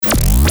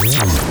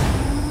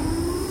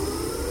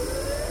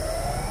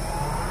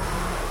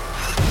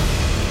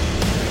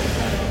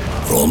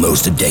For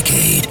almost a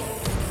decade,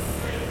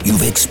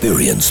 you've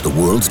experienced the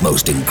world's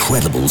most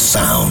incredible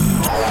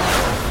sound.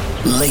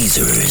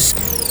 Lasers,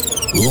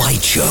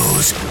 light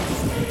shows,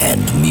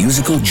 and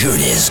musical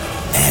journeys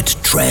at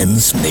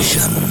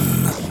Transmission.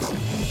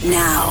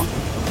 Now,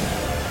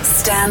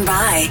 stand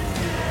by.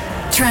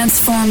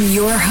 Transform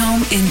your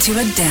home into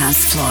a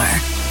dance floor.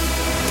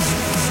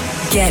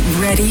 Get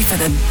ready for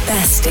the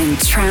best in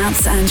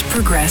trance and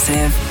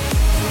progressive.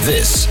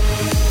 This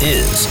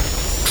is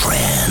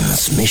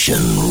Transmission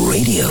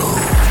Radio.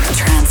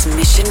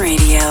 Transmission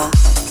Radio.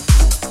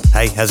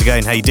 Hey, how's it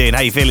going? How you doing?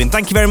 How you feeling?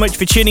 Thank you very much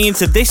for tuning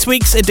into this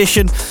week's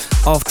edition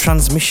of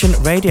Transmission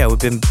Radio. We've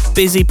been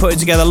busy putting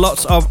together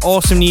lots of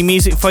awesome new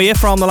music for you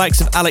from the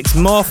likes of Alex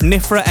Morph,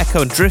 Nifra,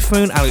 Echo and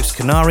Driftmoon, Alex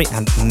Canary,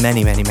 and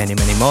many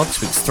more.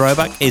 This week's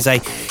throwback is a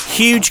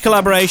huge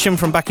collaboration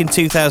from back in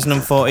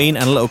 2014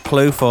 and a little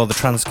clue for the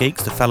trans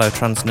geeks, the fellow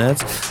trans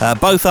nerds.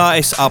 Both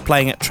artists are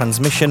playing at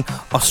Transmission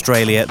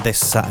Australia this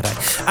Saturday.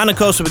 And of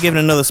course, we'll be giving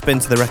another spin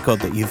to the record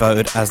that you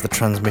voted as the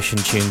Transmission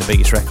tune, the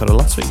biggest record of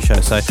last week's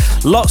show. So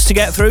lots to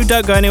get through.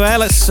 Don't go anywhere.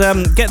 Let's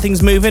get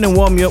things moving and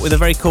warm you up with a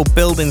very cool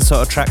building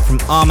sort of track from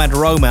Ahmed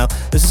Romel.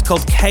 This is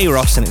called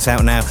Kairos and it's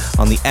out now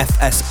on the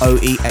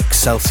FSOE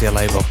Excelsior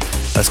label.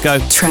 Let's go.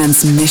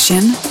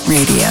 Transmission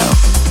Radio.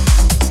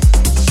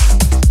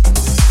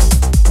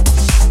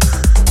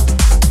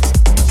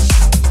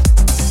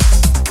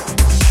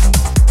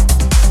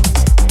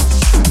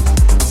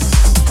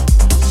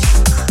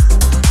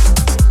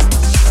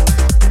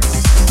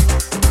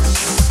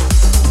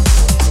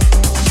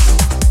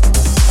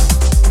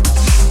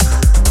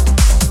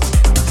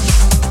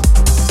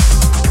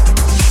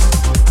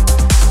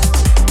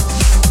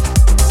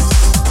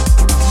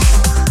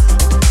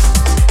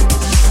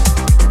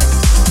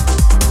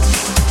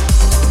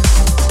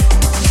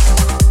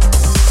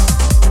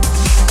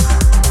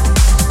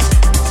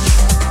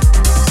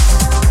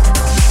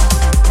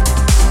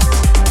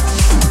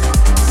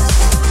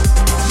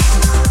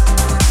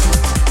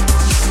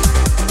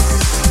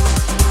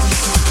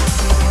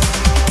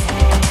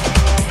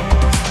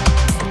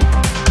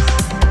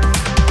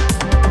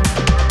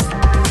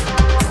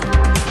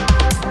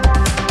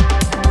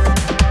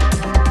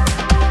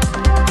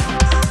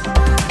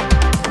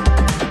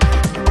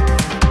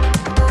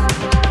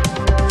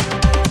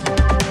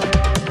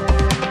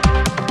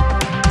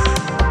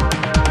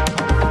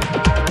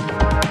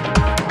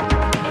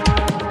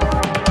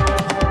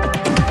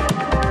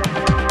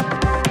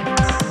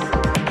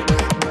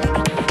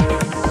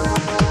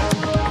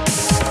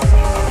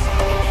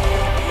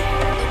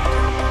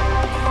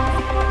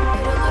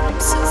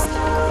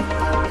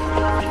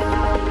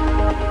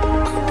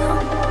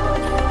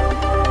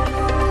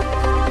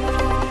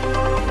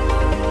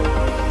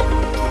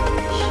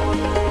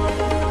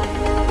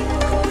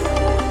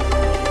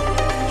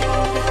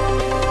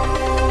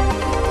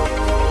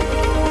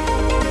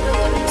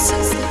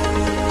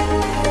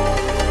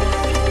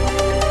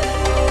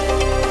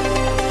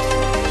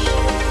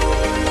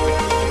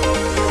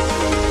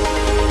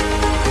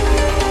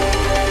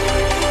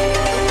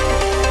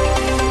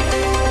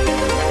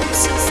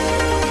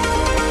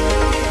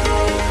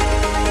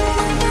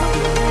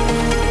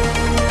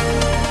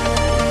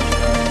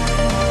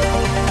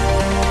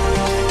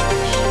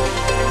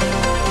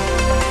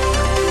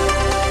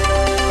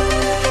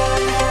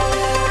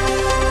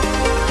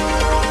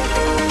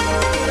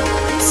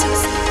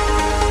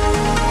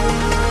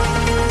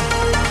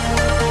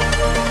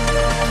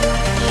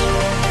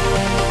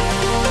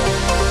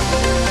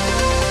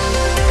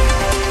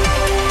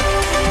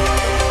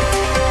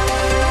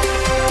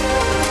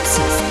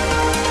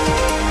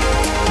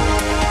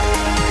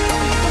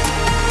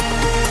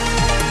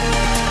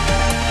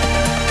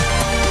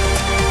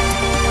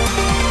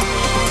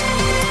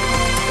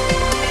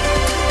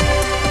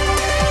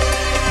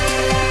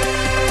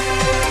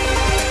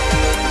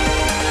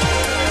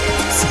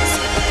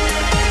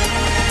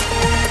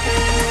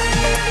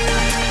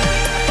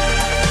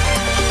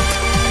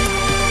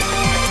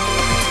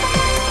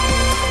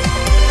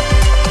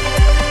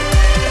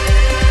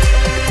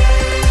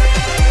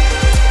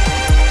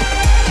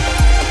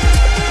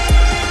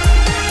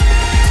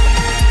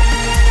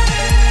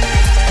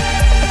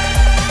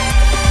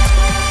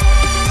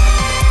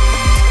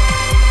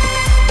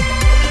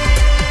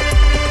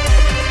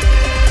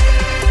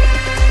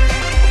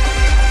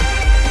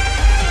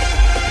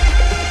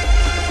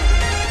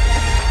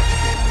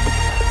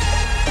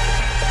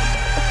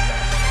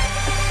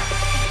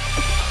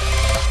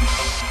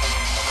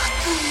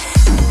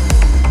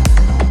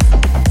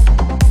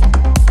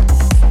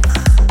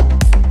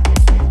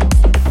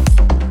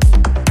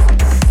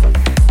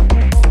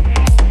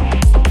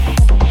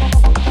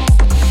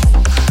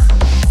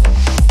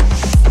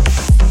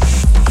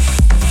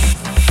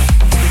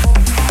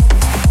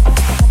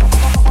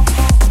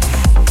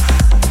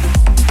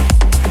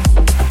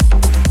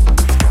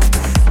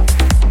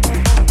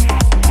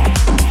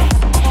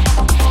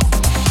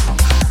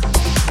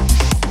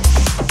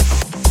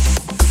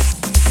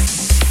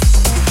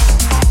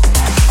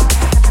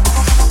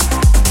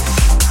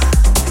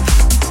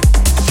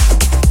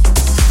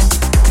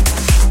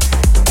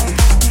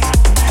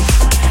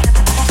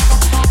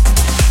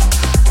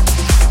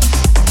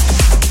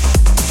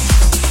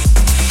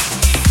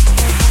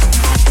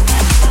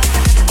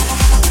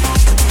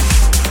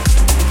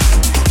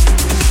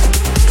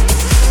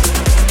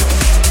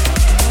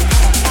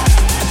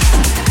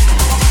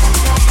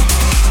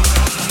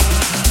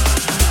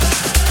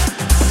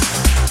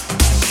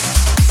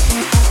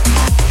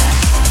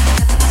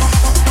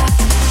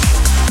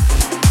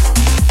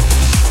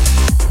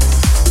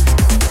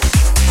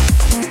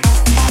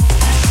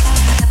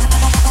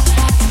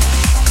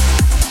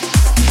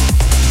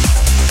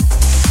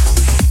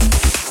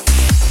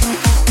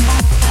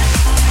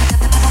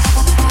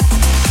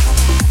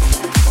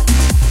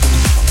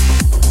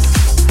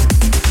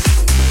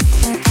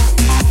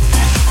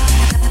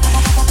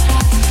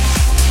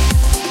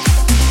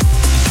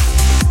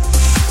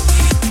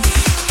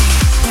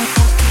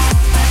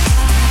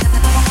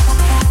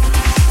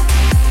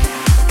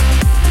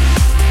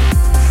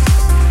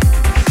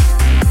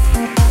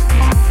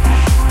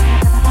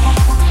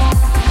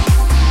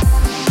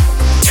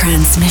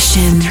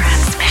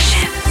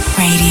 Transmission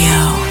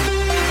Radio.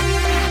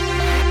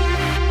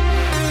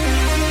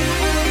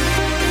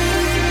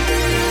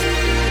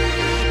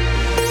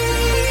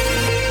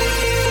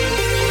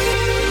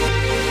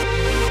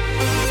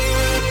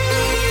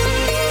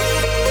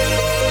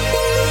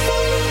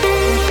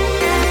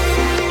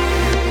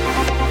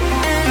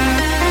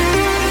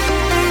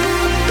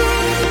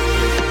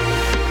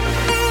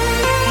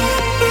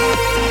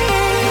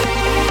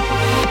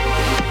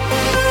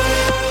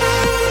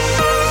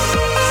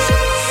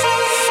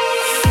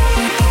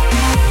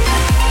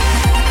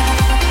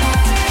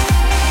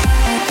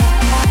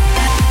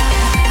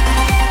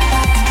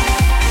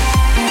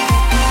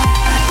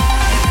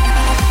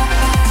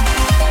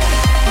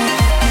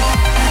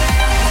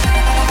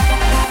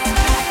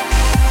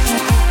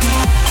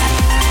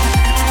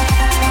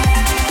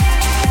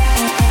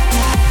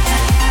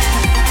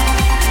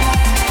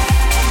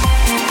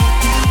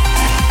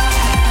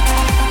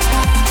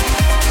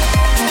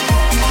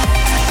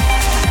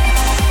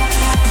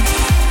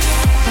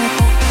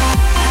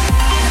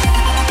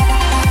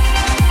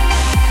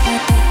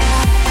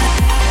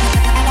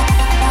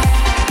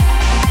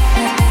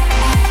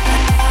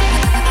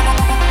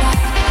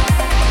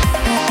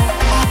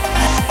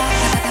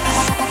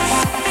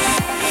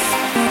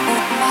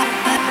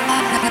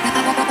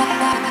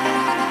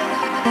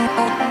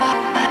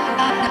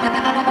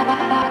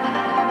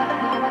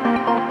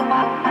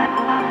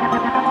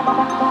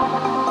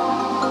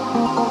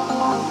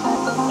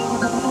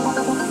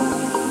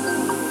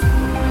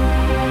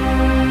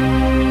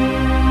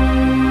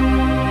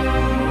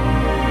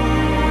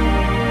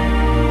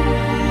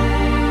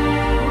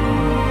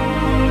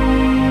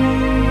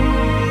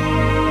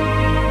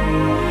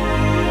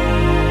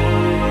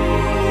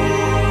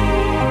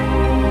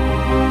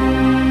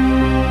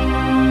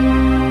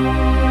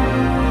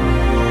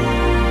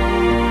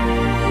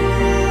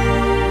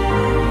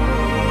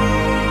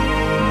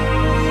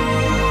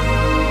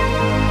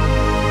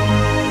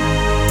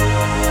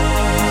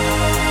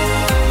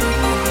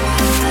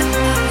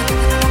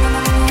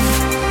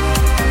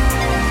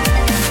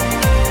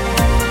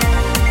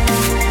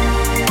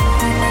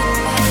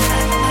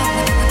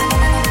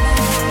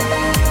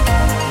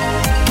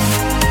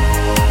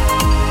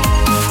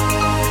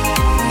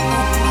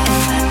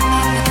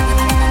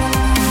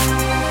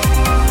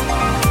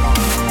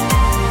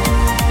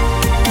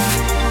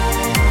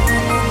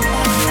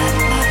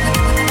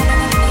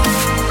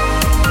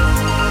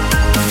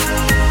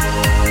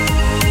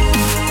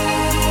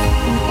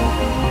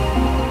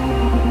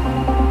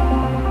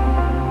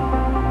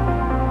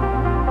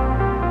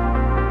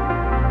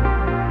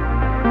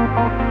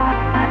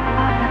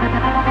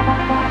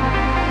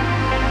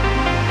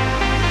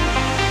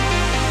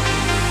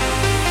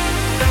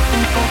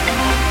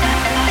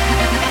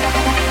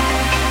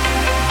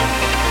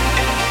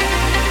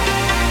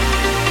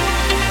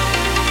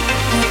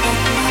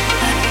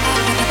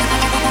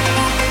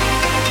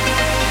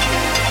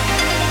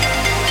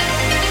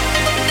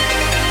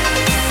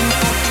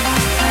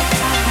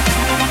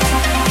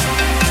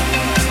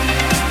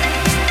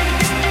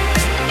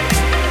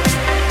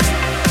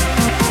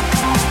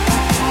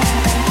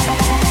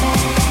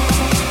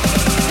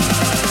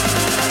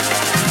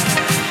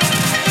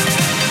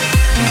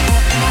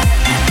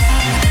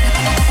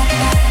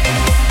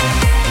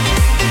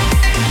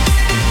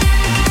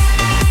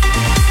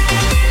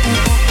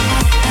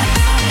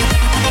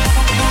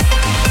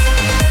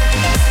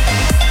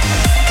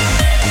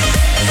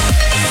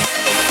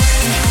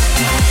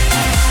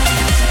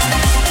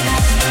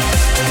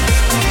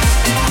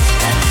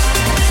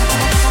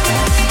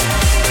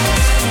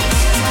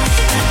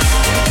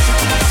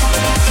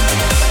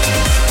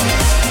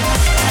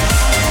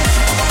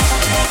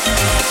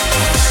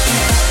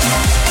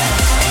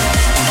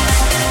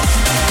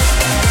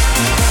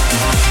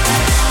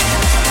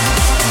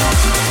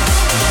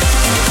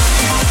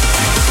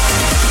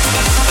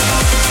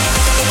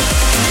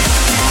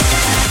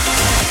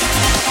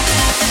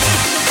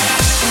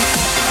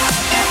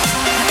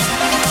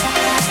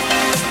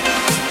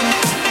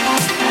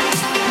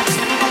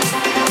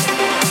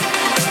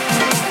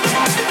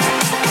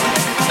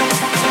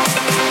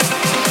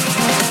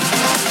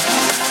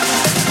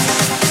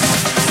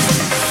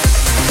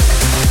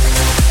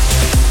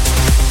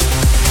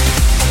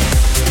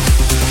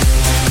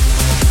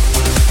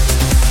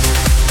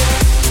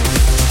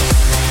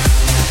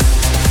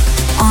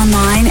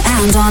 Online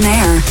and on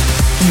air.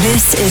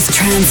 This is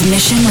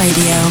Transmission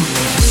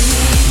Radio.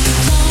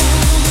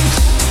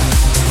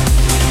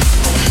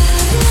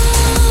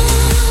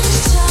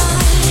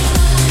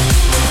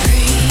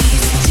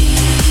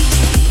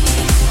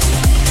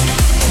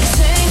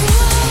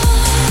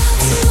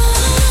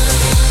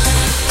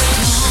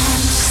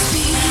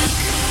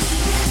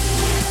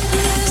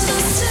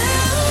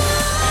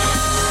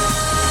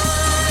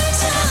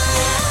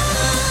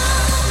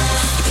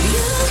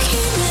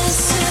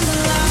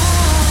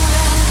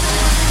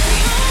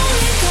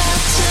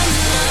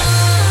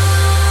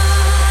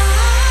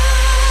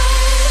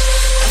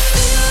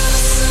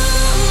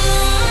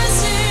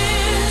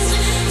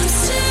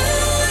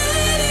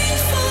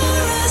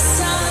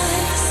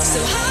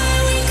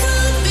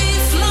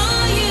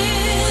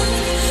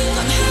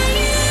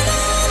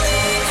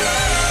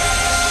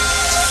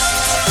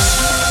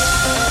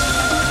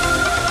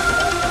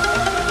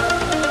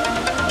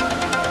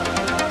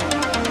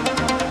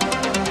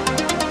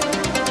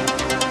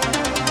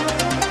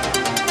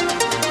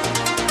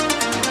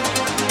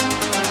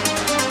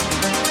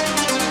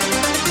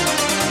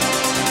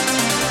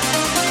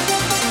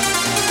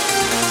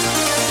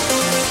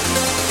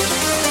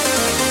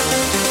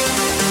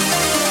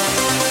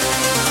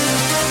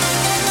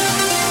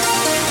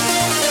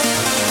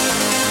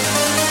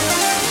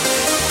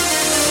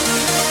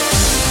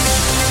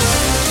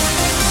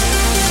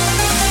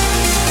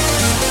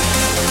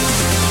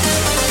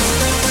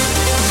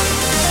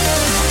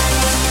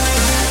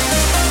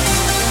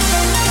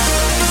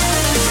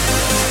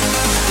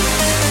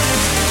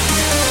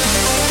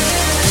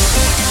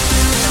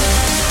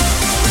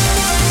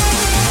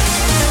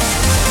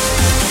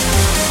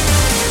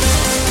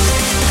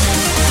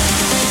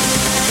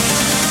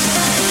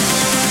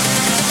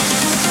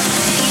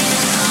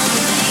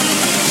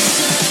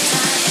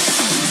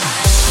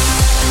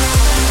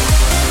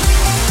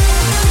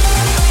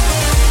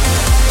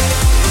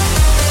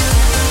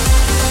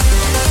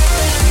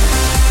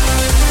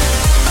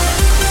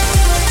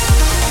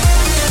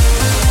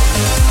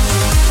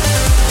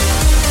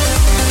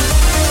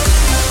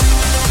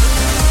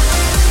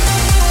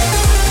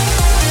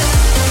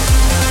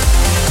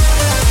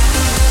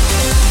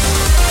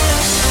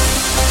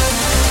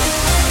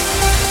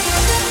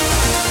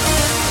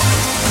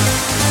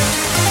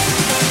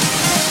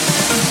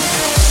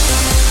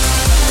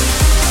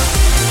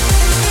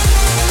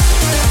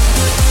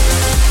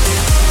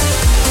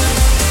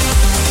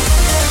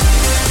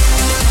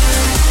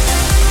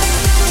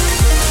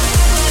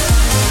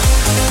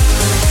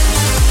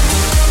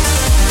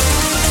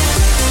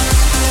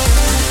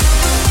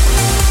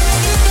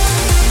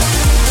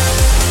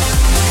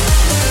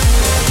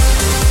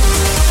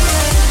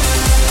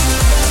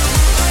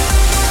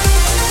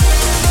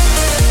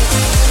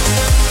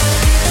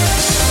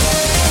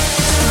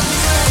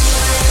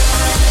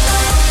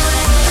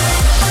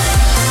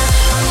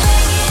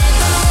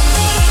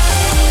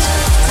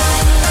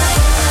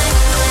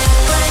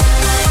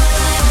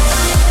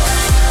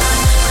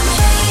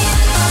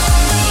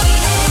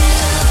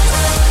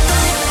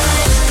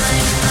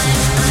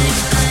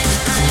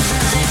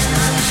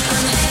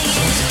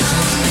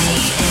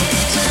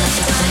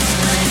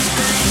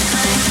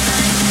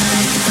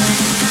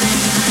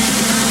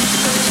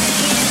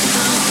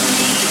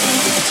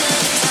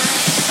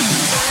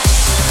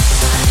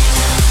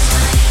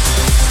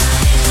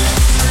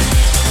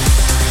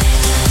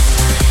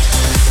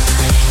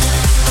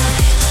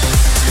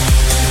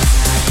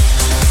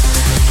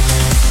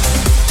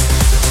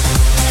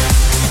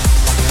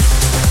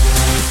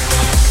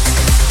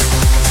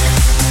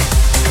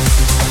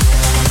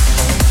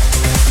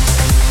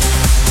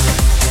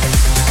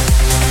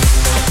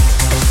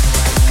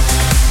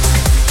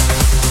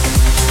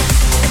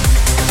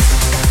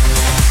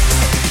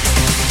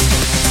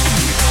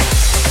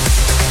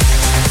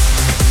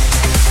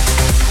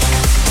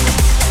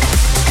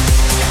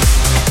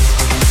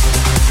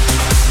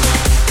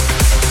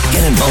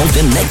 involved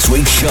in next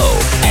week's show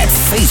at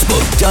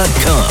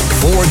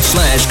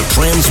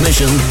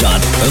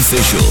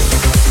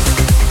facebook.com/transmission.official.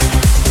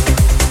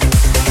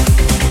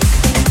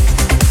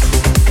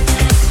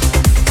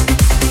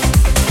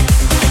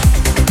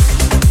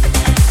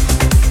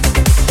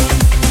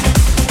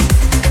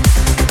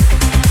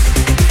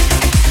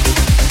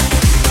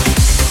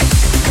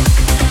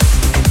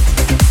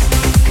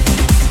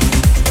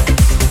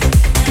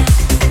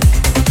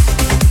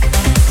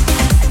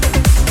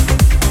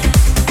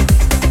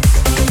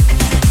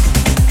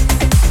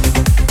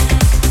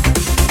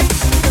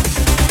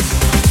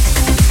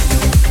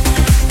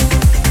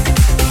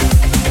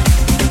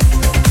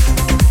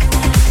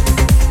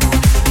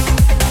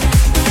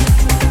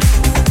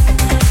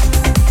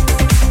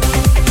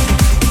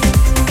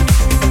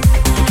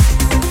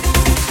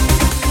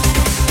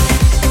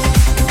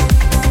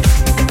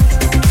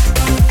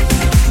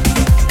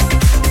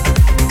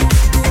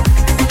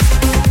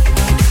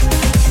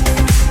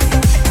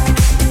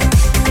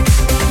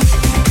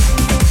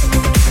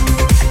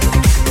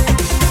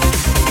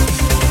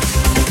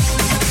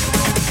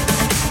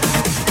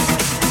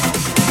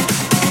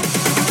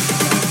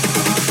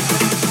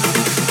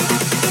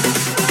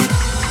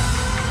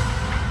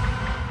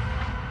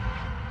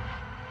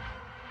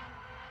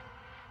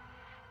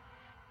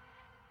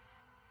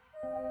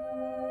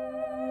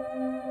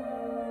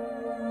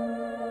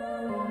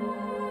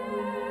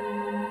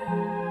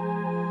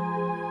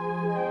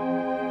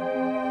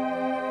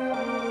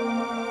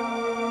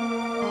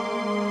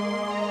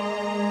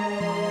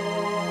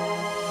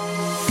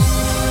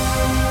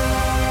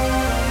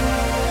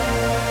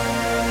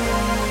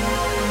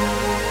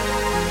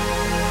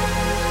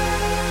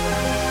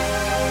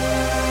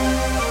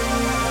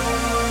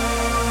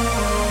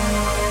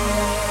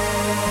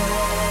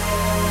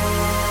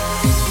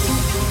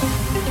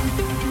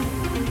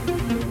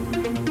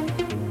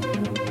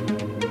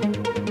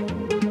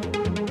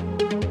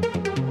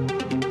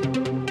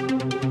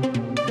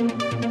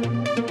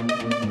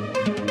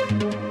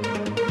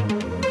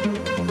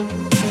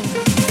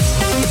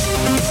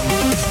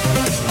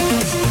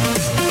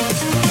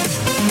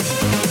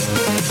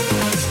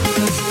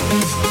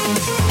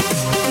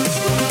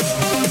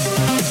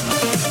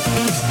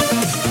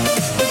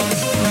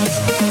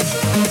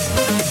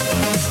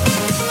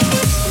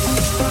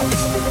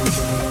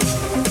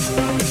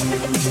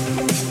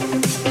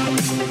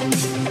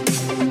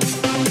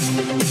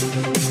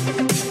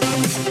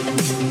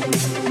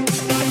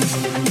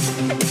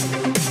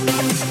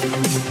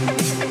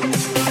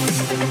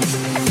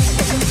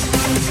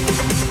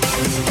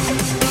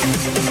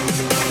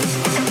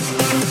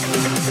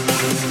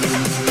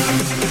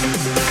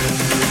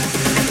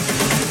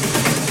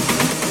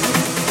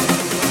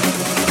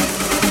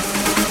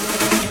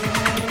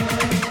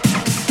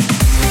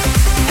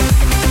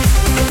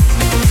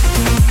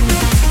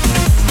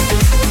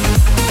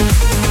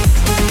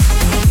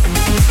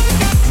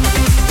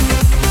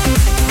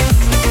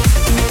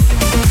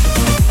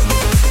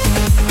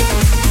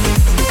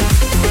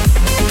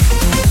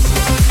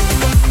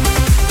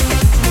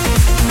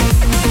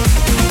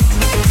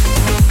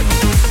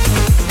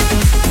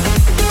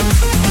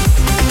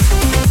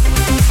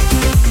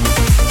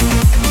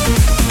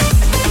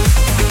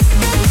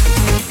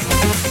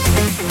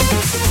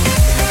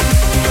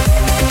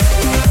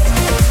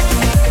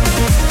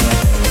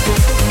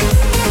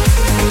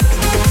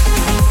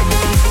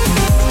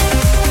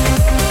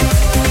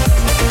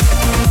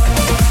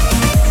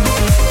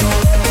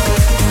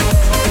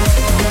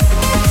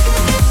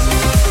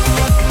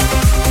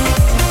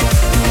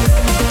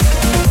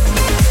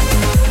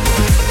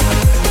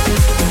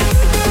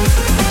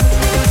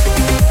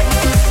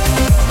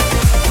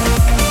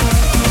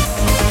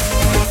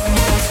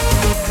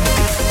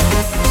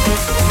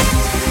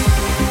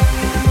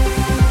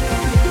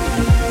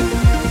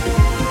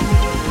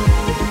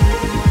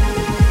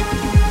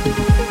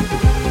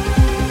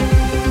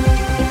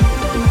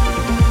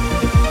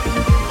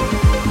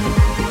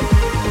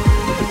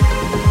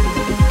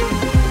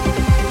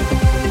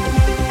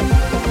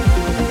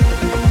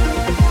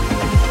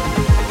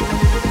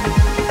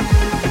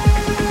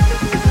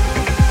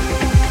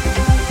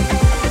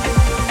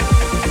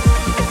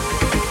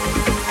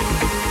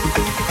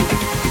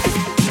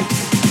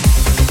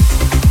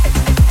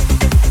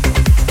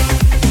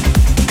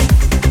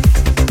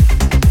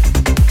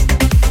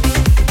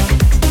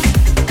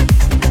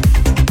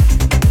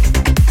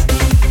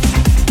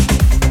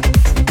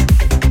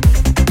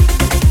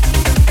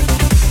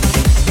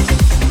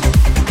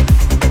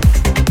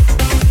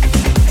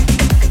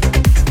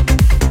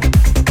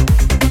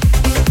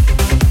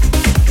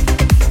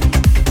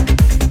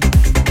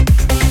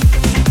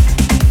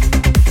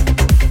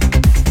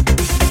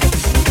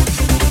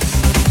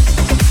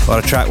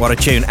 What a track, what a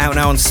tune. Out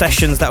now on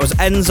Sessions, that was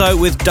Enzo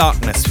with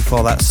Darkness.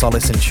 Before that,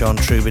 Solace and Sean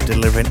Truby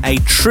delivering a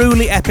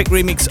truly epic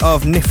remix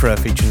of Nifra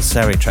featuring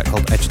Seri, a track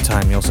called Edge of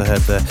Time. You also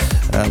heard the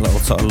little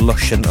sort of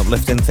lush and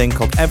uplifting thing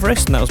called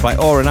Everest, and that was by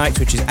Aura Nights,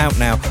 which is out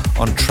now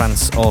on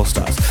Trance All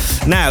Stars.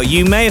 Now,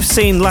 you may have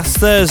seen last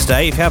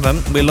Thursday, if you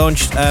haven't, we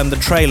launched the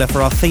trailer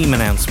for our theme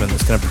announcement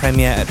that's going to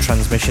premiere at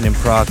Transmission in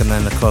Prague, and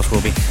then, of course,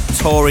 we'll be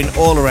touring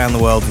all around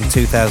the world in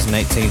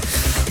 2018.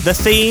 The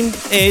theme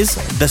is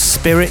The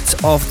Spirit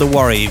of the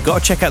Warrior. You've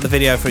got to check out the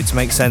video for it to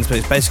make sense, but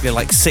it's basically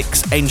like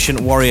 6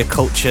 ancient warrior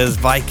cultures,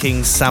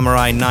 Vikings,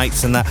 samurai,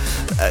 knights, and that,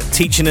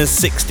 teaching us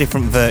 6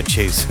 different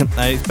virtues.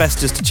 It's best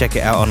just to check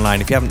it out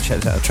online. If you haven't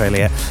checked out the trailer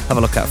yet, have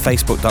a look at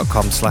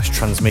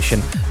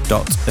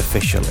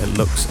facebook.com/transmission.official. It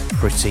looks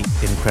pretty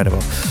incredible.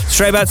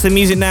 Straight back to the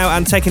music now,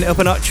 and taking it up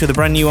a notch with a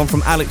brand new one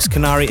from Alex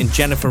Canari and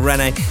Jennifer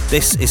Rene.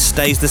 This is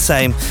Stays the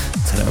Same.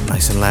 Turn it up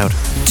nice and loud.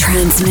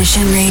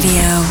 Transmission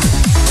Radio.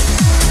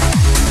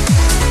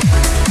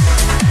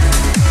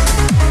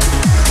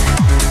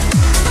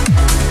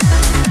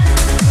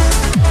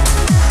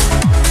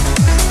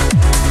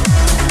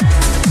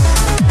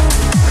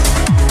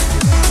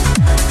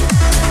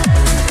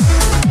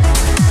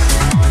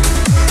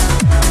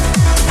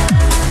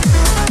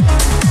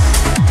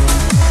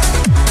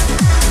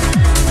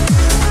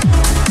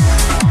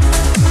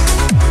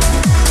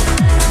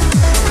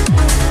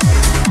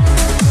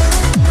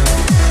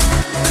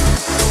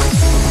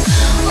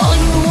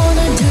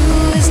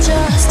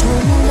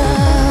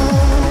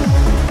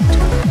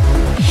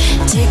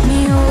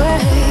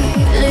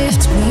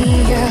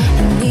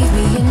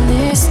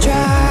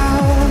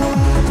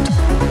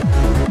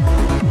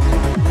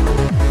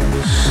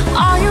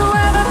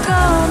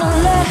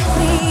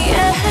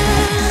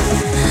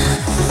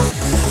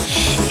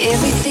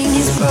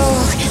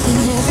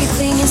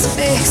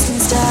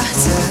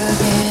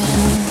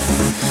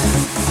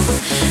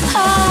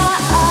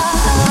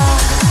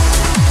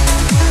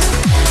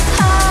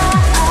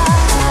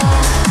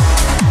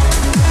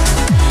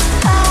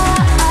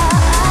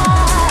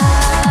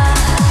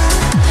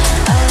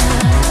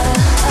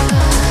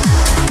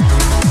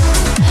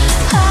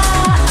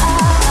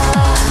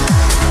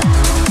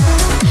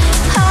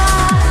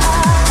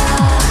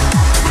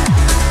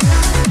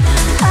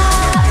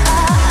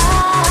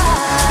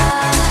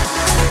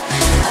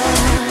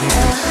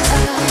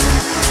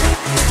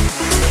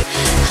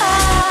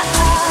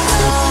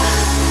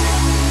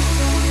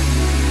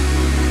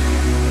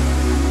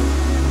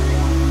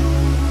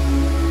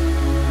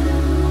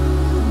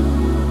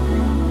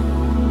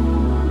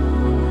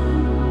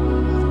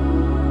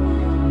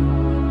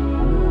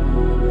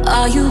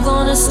 Are you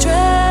gonna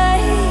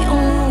stray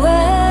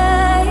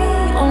away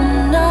or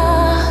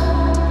not?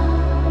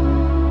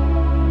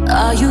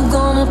 Are you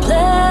gonna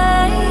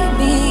play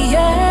me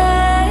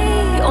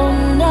or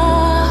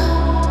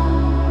not?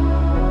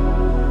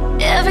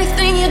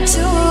 Everything you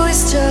do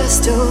is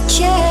just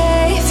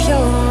okay if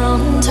you're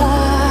on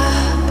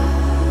top.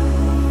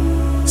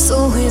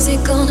 So is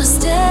it gonna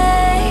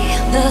stay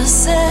the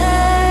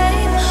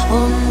same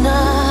or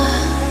not?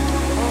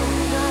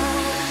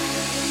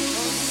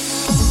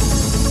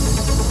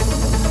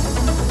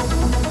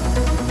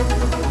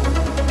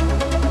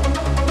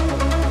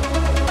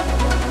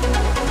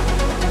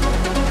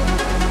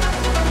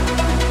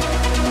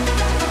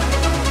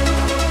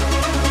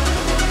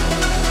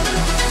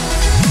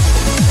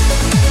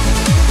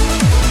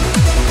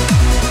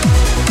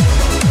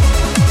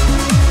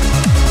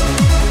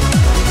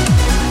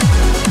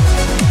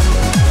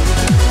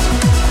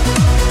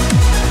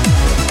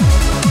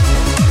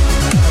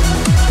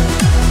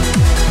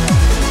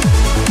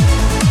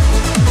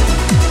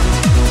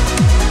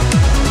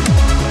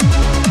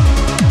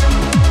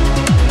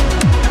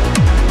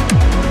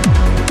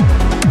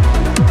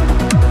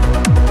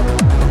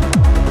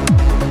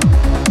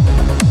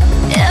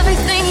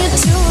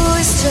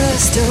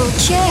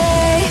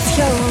 Okay, if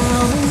you're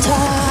on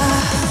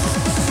top.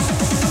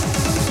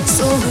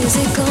 So is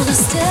it gonna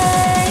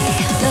stay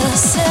the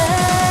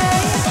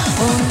same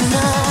or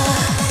not?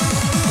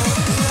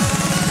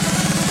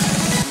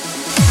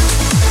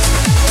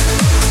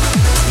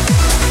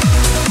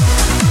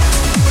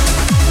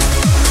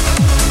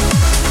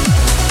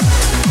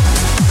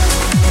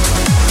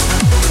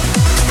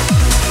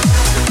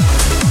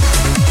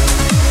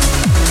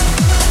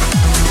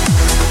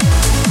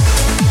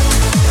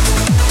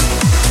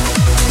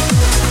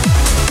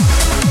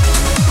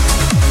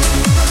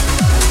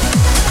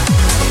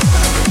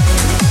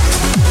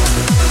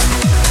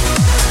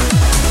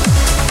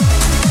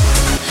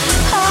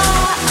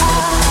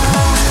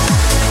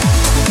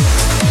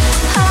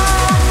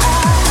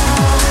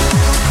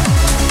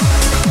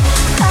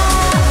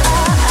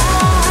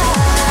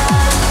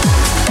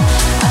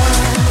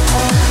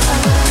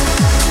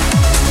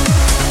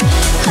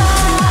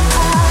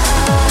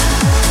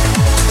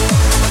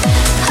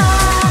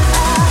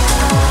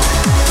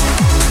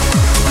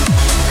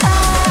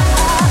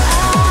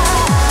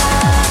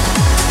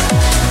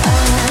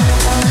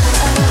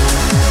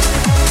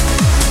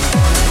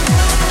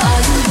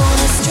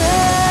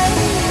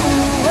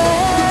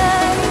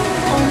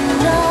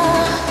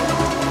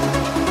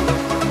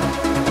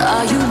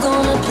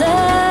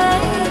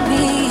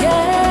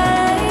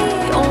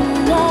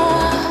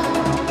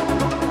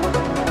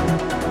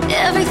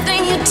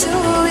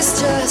 do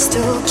is just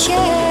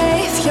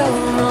okay if you're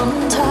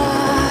on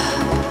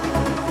top.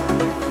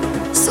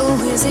 So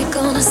is it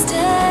gonna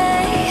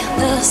stay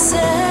the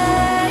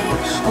same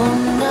or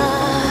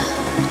not?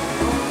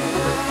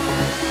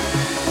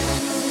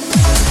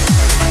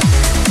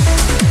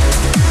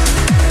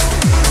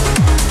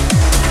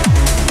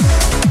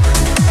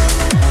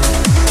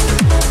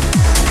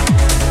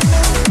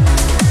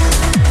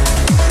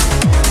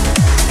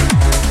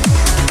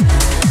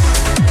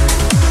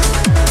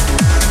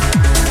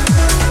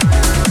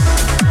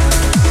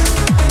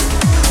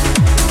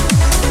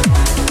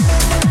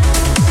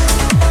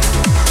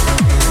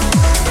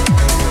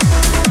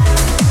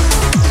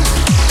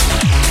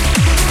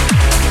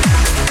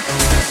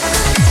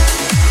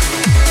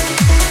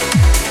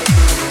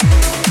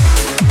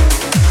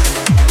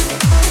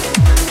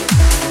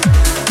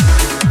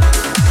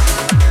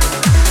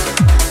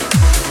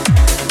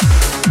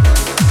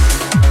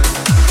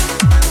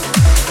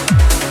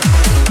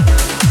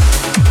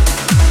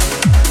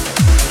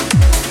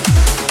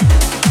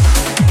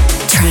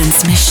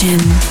 Transmission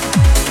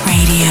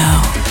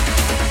Radio.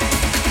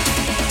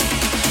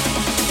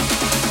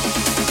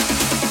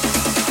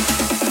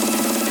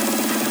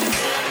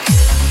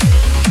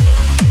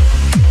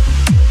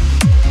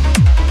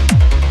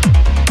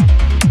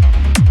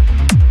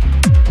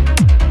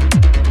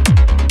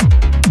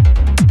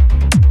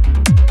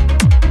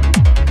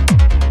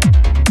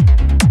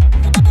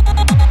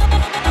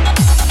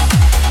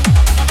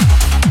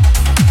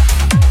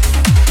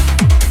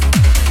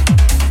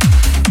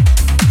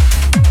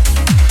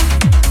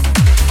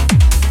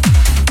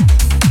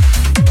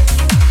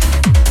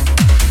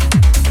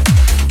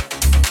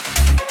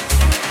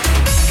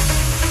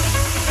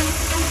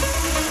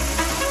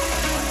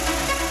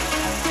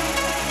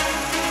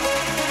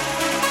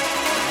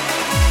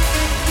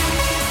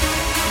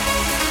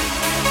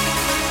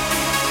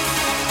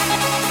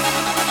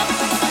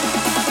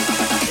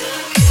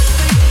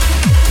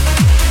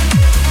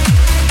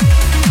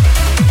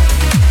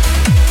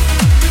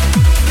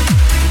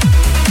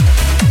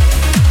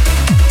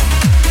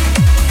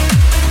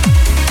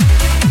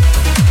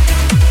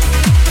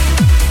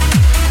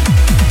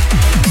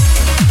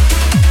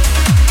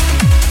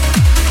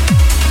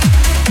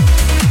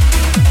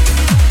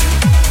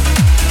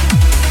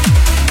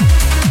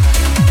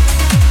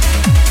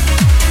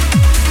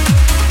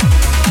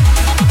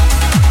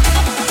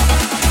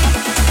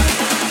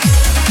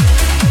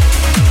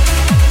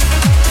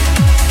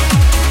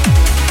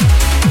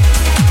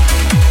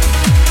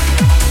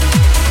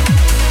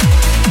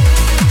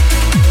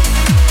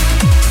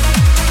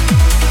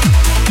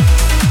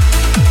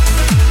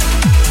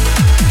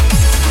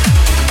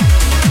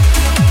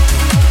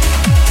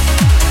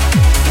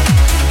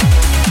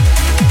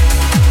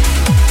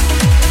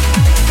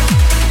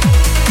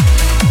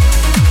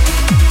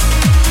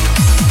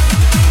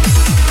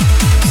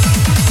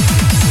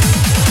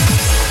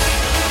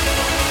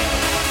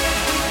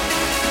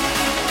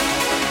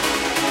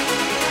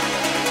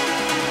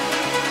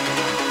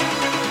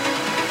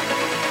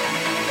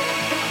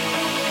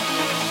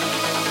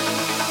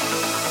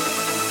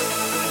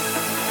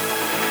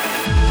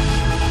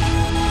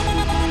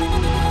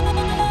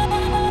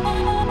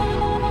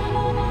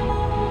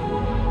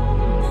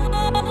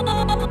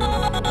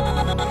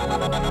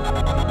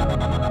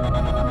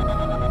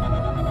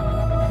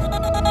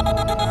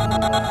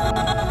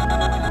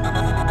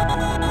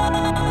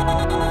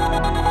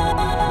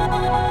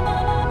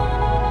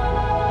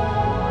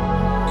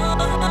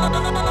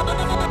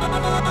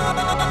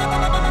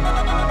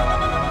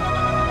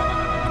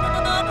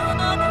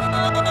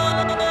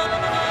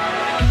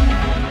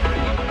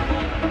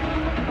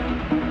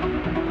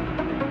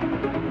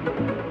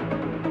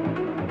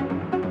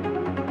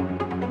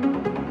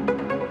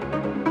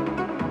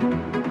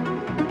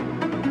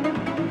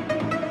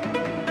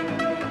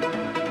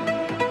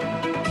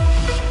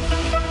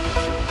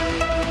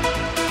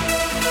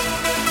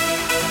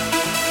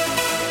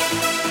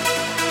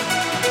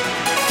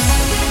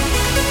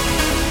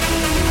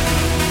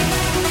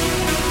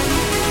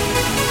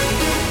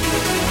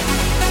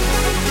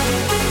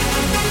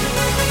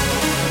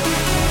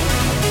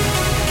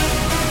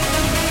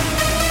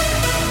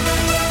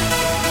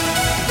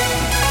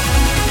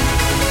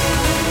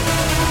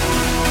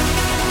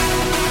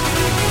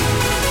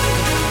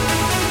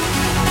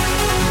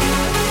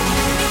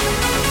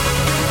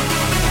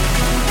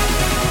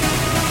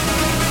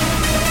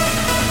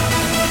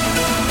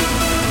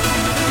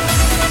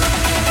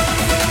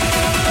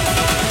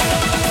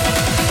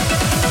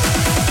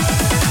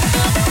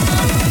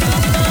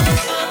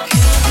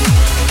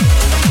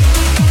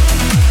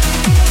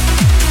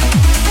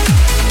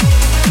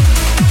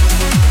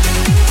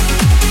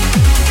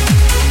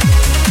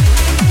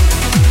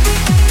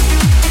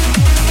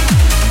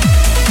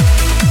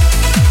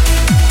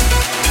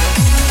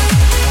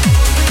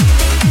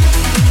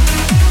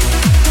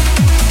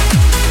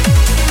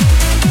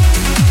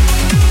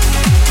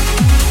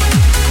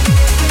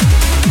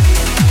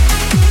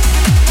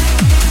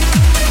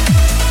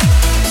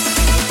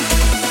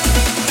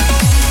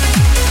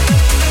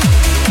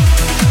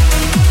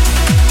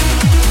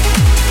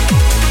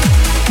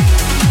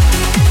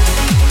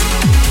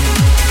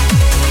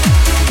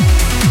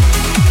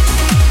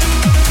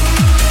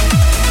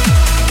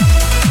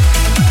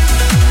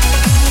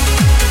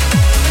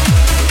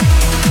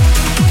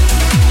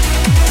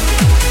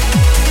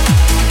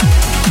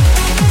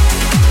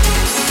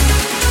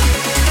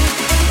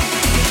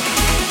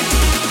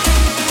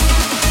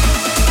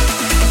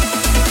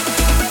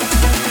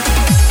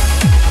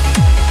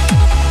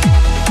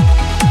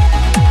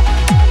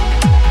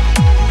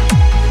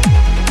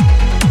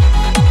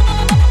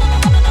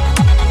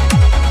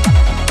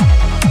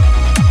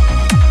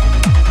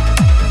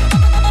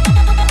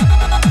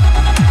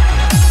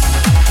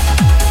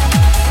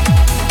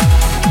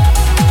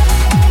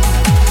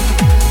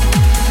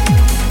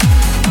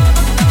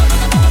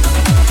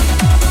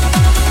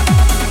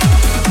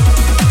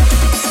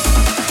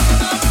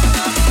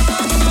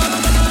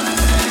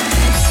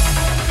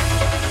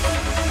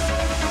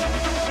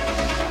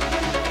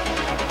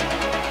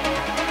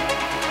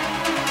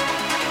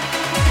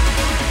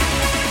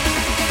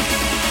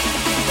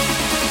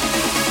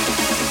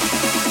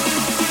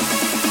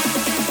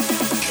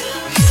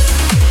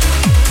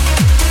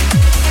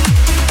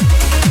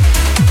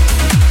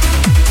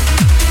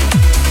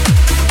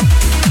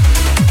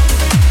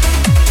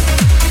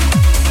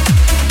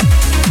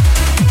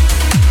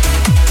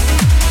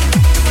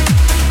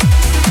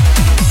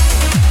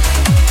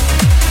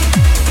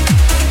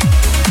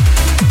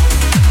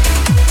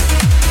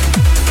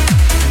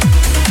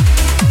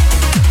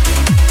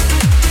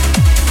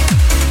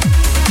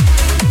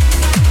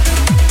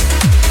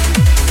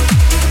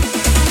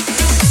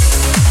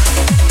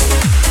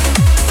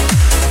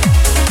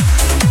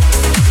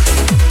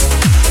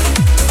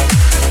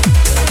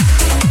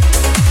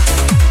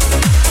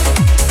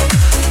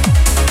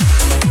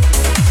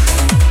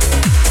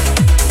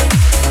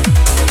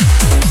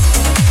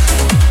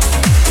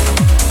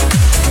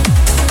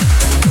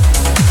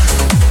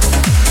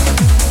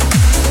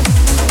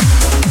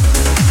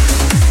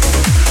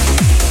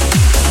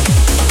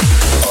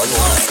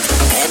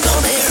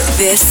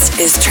 This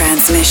is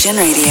Transmission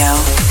Radio.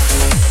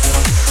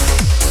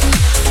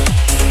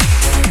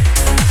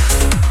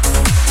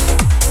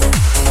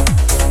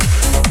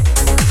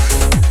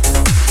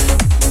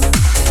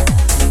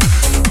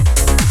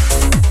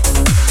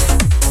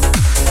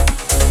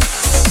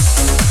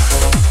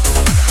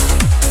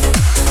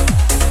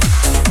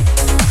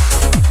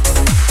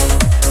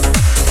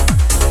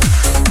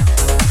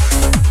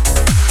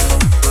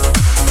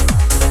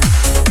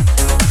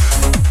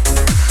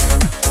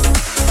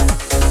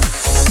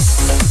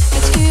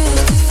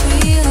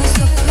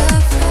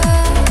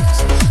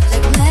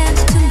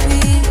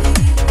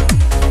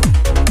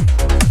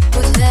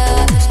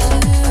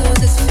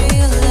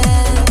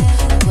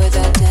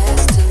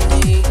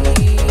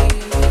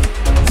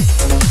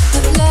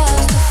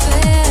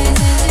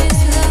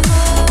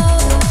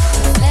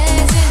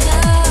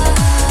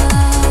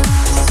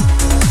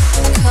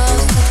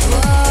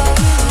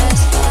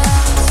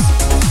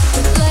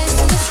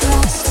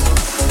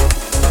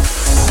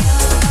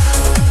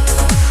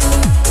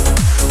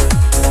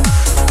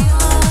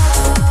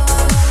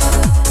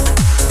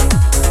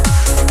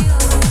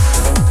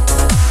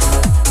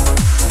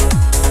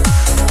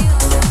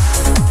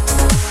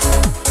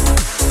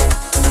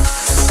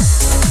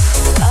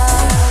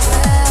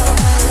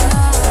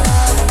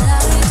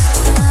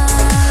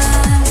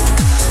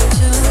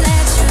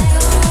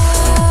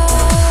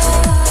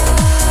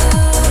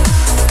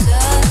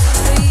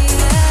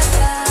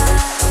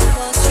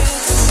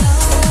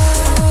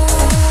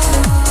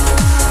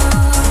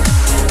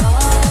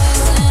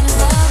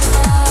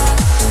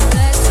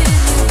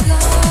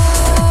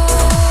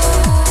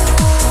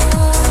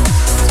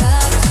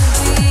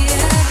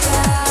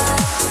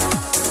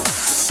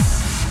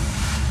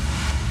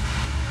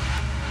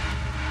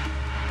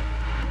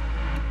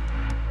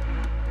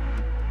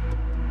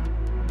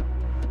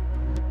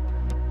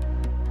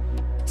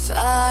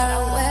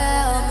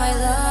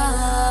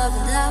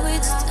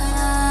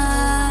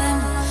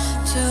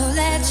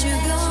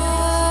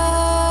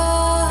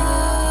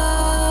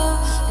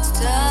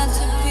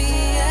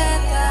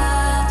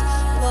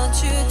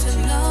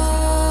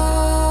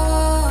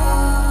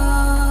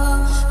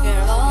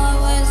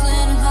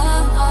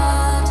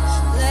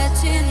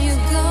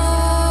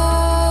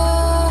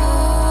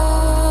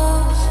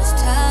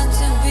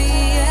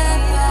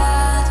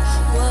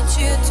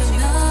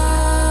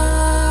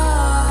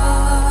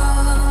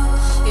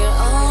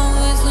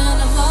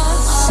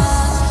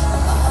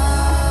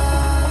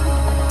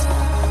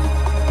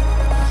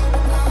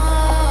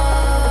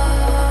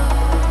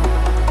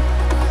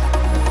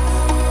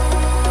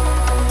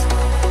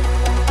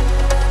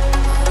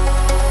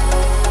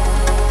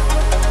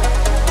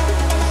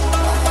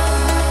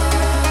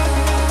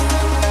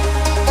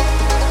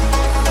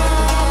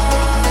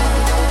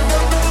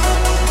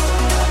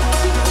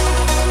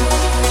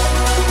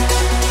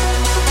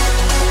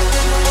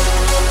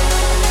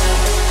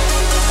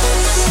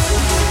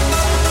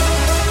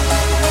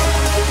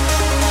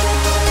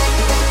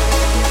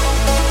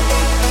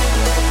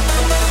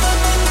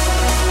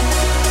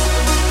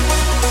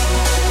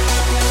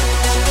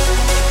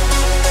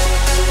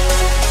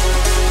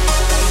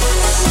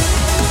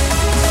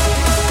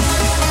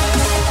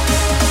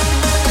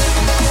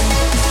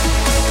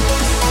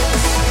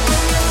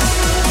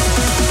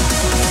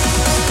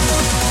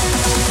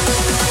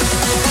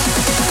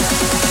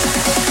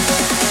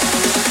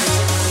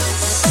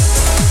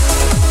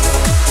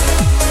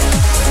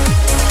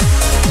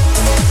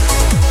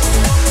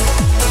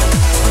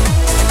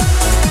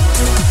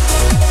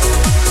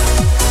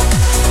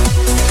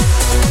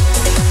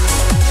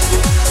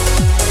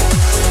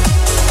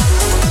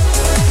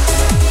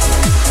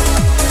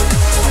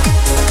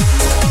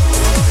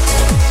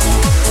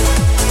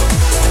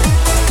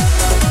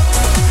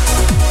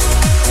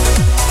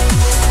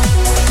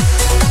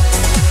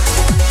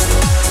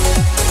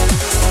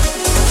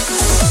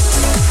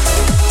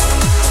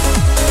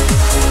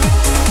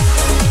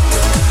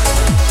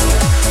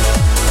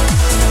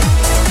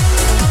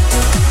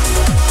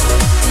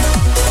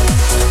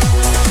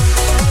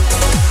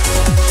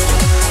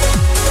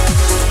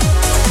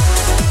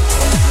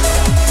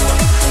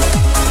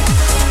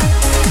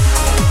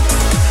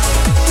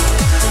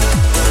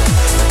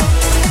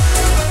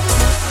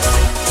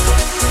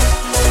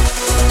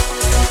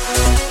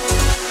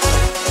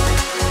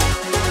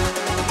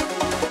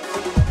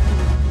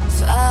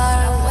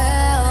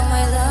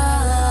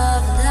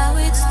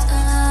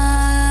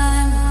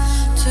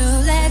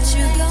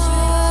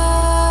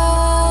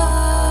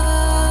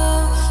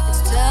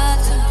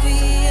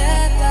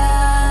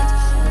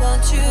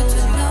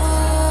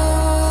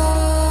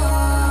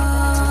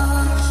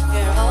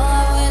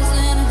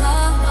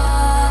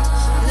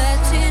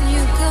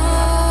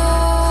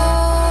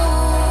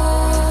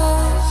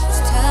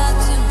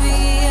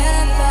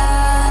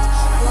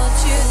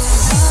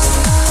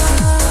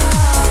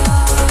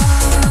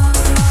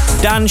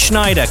 Dan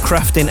Schneider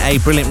crafting a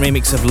brilliant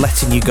remix of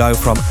Letting You Go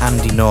from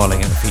Andy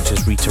Norling, and it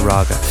features Rita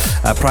Raga.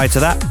 Prior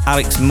to that,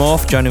 Alex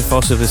Morph joining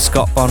forces with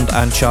Scott Bond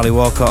and Charlie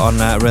Walker on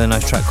a really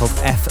nice track called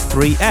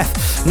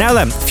F3F. Now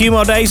then, a few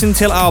more days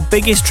until our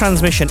biggest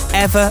transmission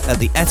ever at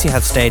the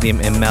Etihad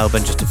Stadium in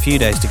Melbourne. Just a few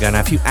days to go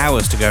now, a few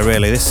hours to go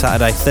really. This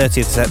Saturday,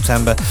 30th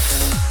September.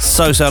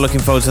 So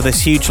looking forward to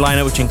this huge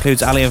lineup, which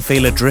includes Aly and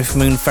Fila,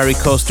 Driftmoon, Ferry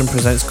Corsten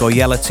presents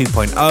Goyella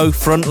 2.0,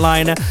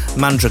 Frontliner,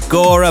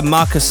 Mandragora,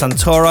 Marcus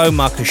Santoro,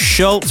 Marcus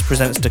Schultz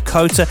presents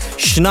Dakota,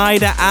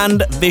 Schneider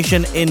and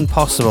Vision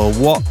Impossible.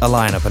 What a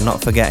lineup, and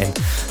not forgetting,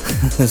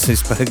 as we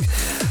spoke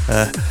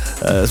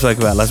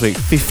about last week,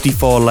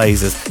 54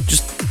 lasers.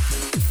 Just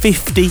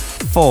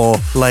 54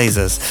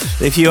 lasers.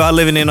 If you are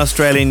living in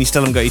Australia and you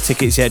still haven't got your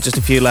tickets yet, just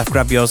a few left.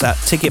 Grab yours at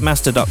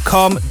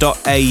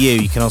ticketmaster.com.au.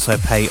 You can also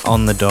pay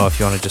on the door if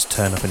you want to just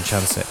turn up and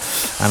chance it.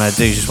 And I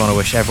do just want to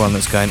wish everyone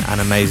that's going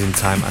an amazing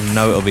time. I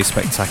know it'll be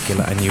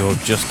spectacular and you will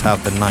just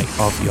have the night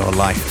of your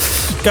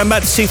life. Going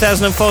back to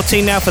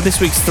 2014 now for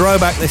this week's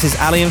throwback. This is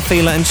Aly and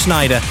Fila and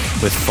Schneider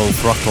with Full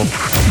Throttle.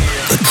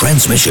 The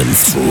Transmission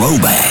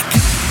Throwback.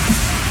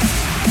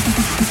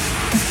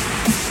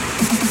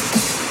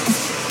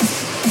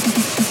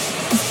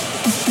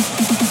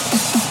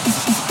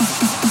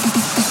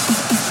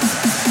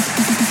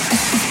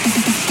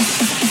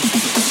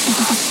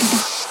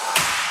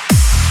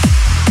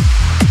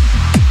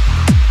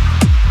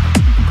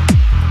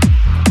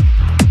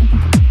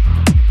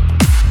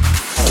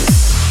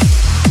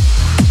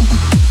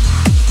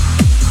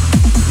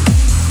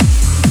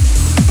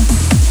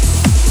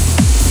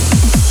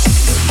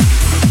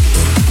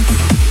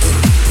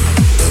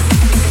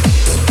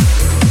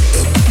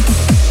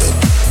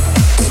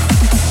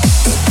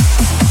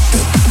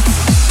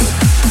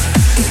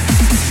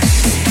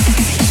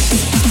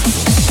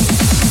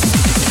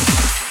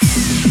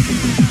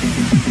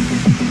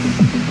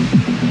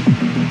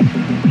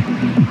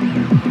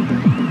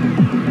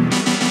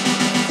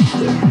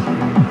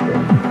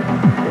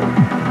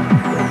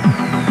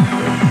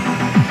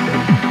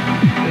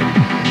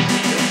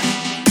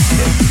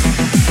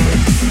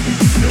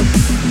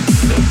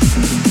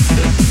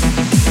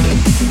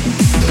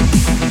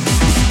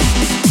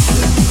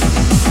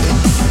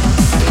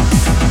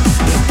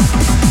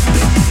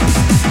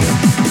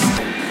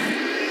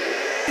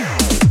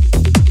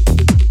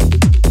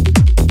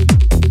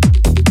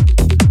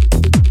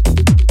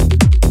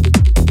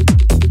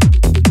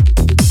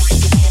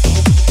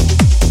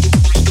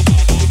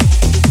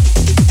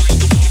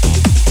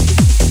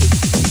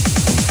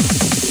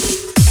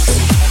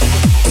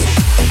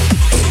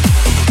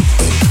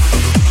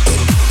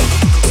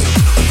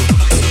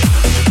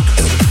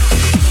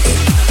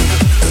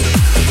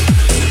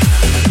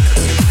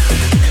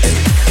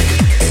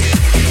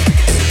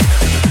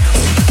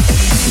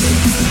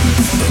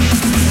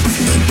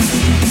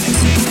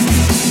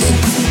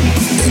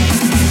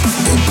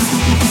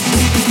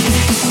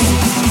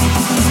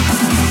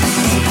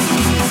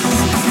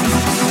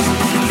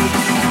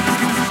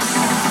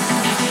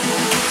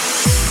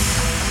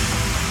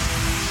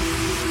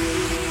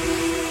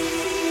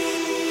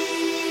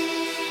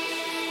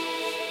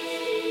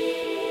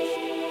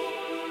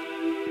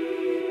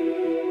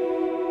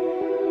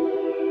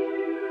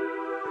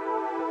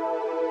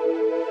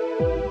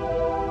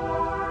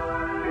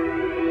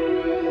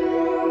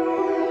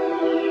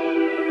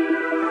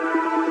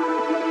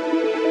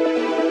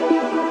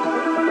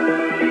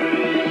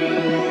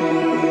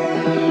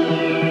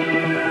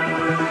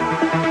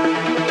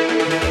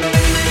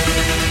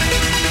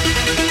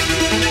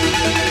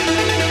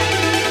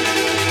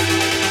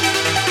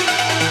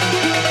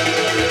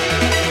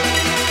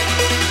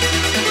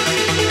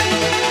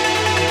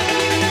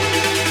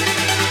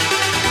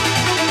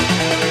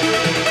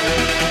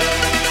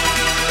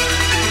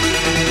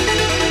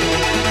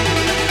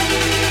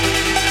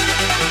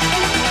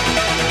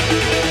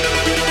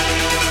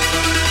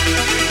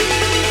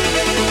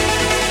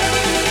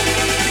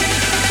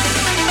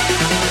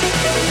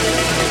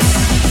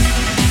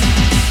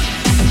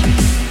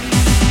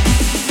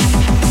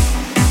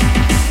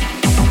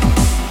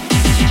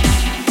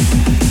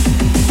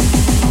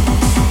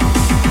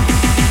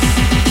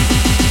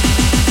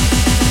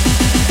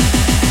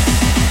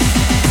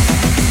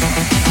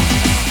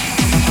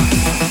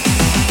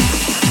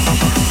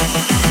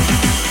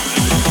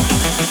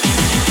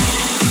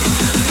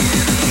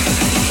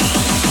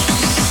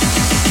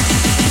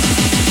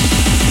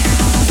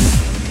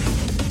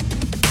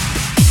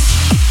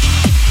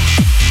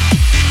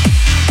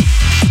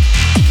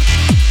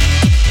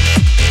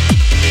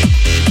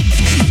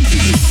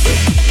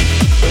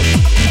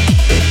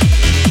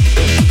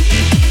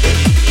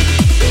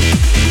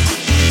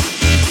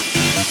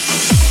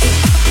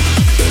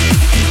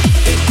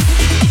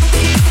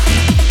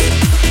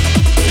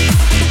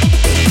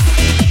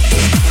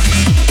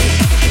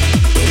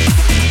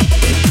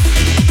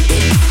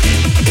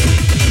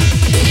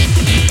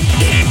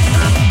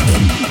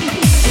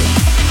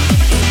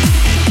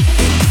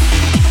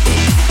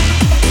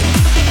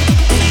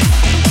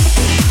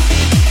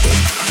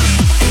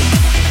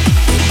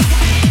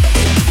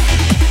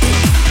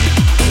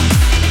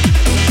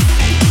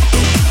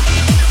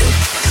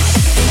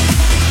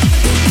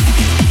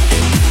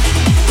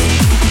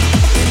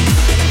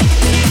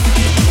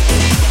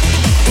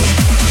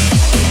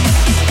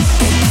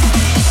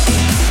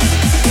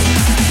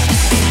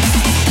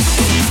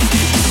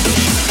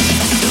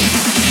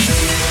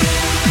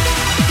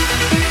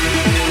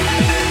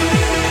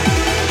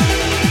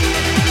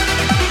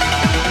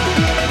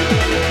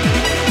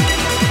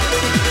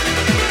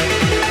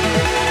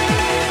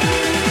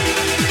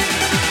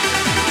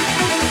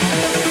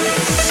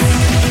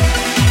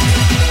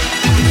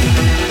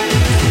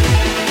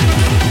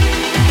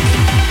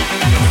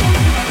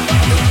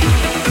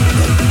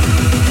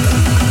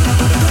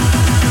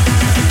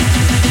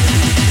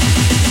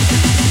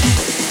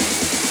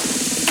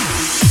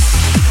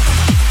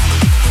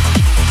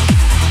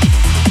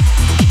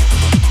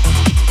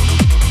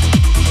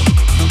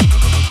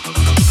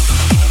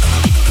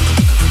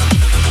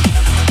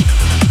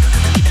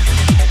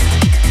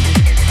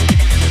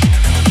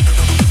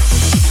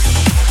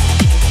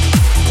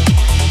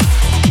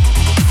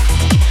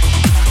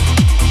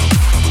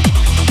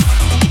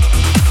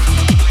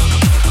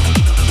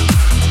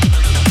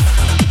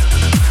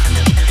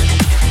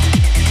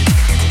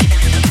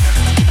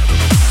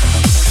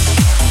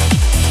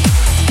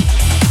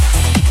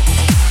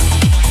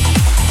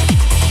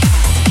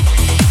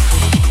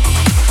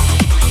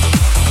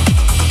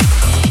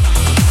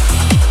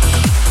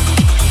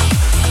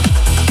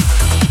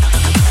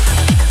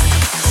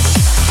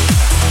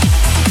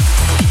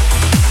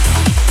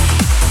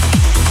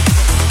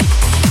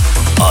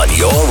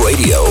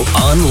 radio,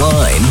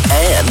 online,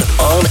 and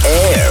on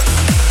air.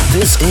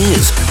 This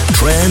is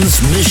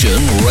Transmission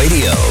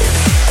Radio.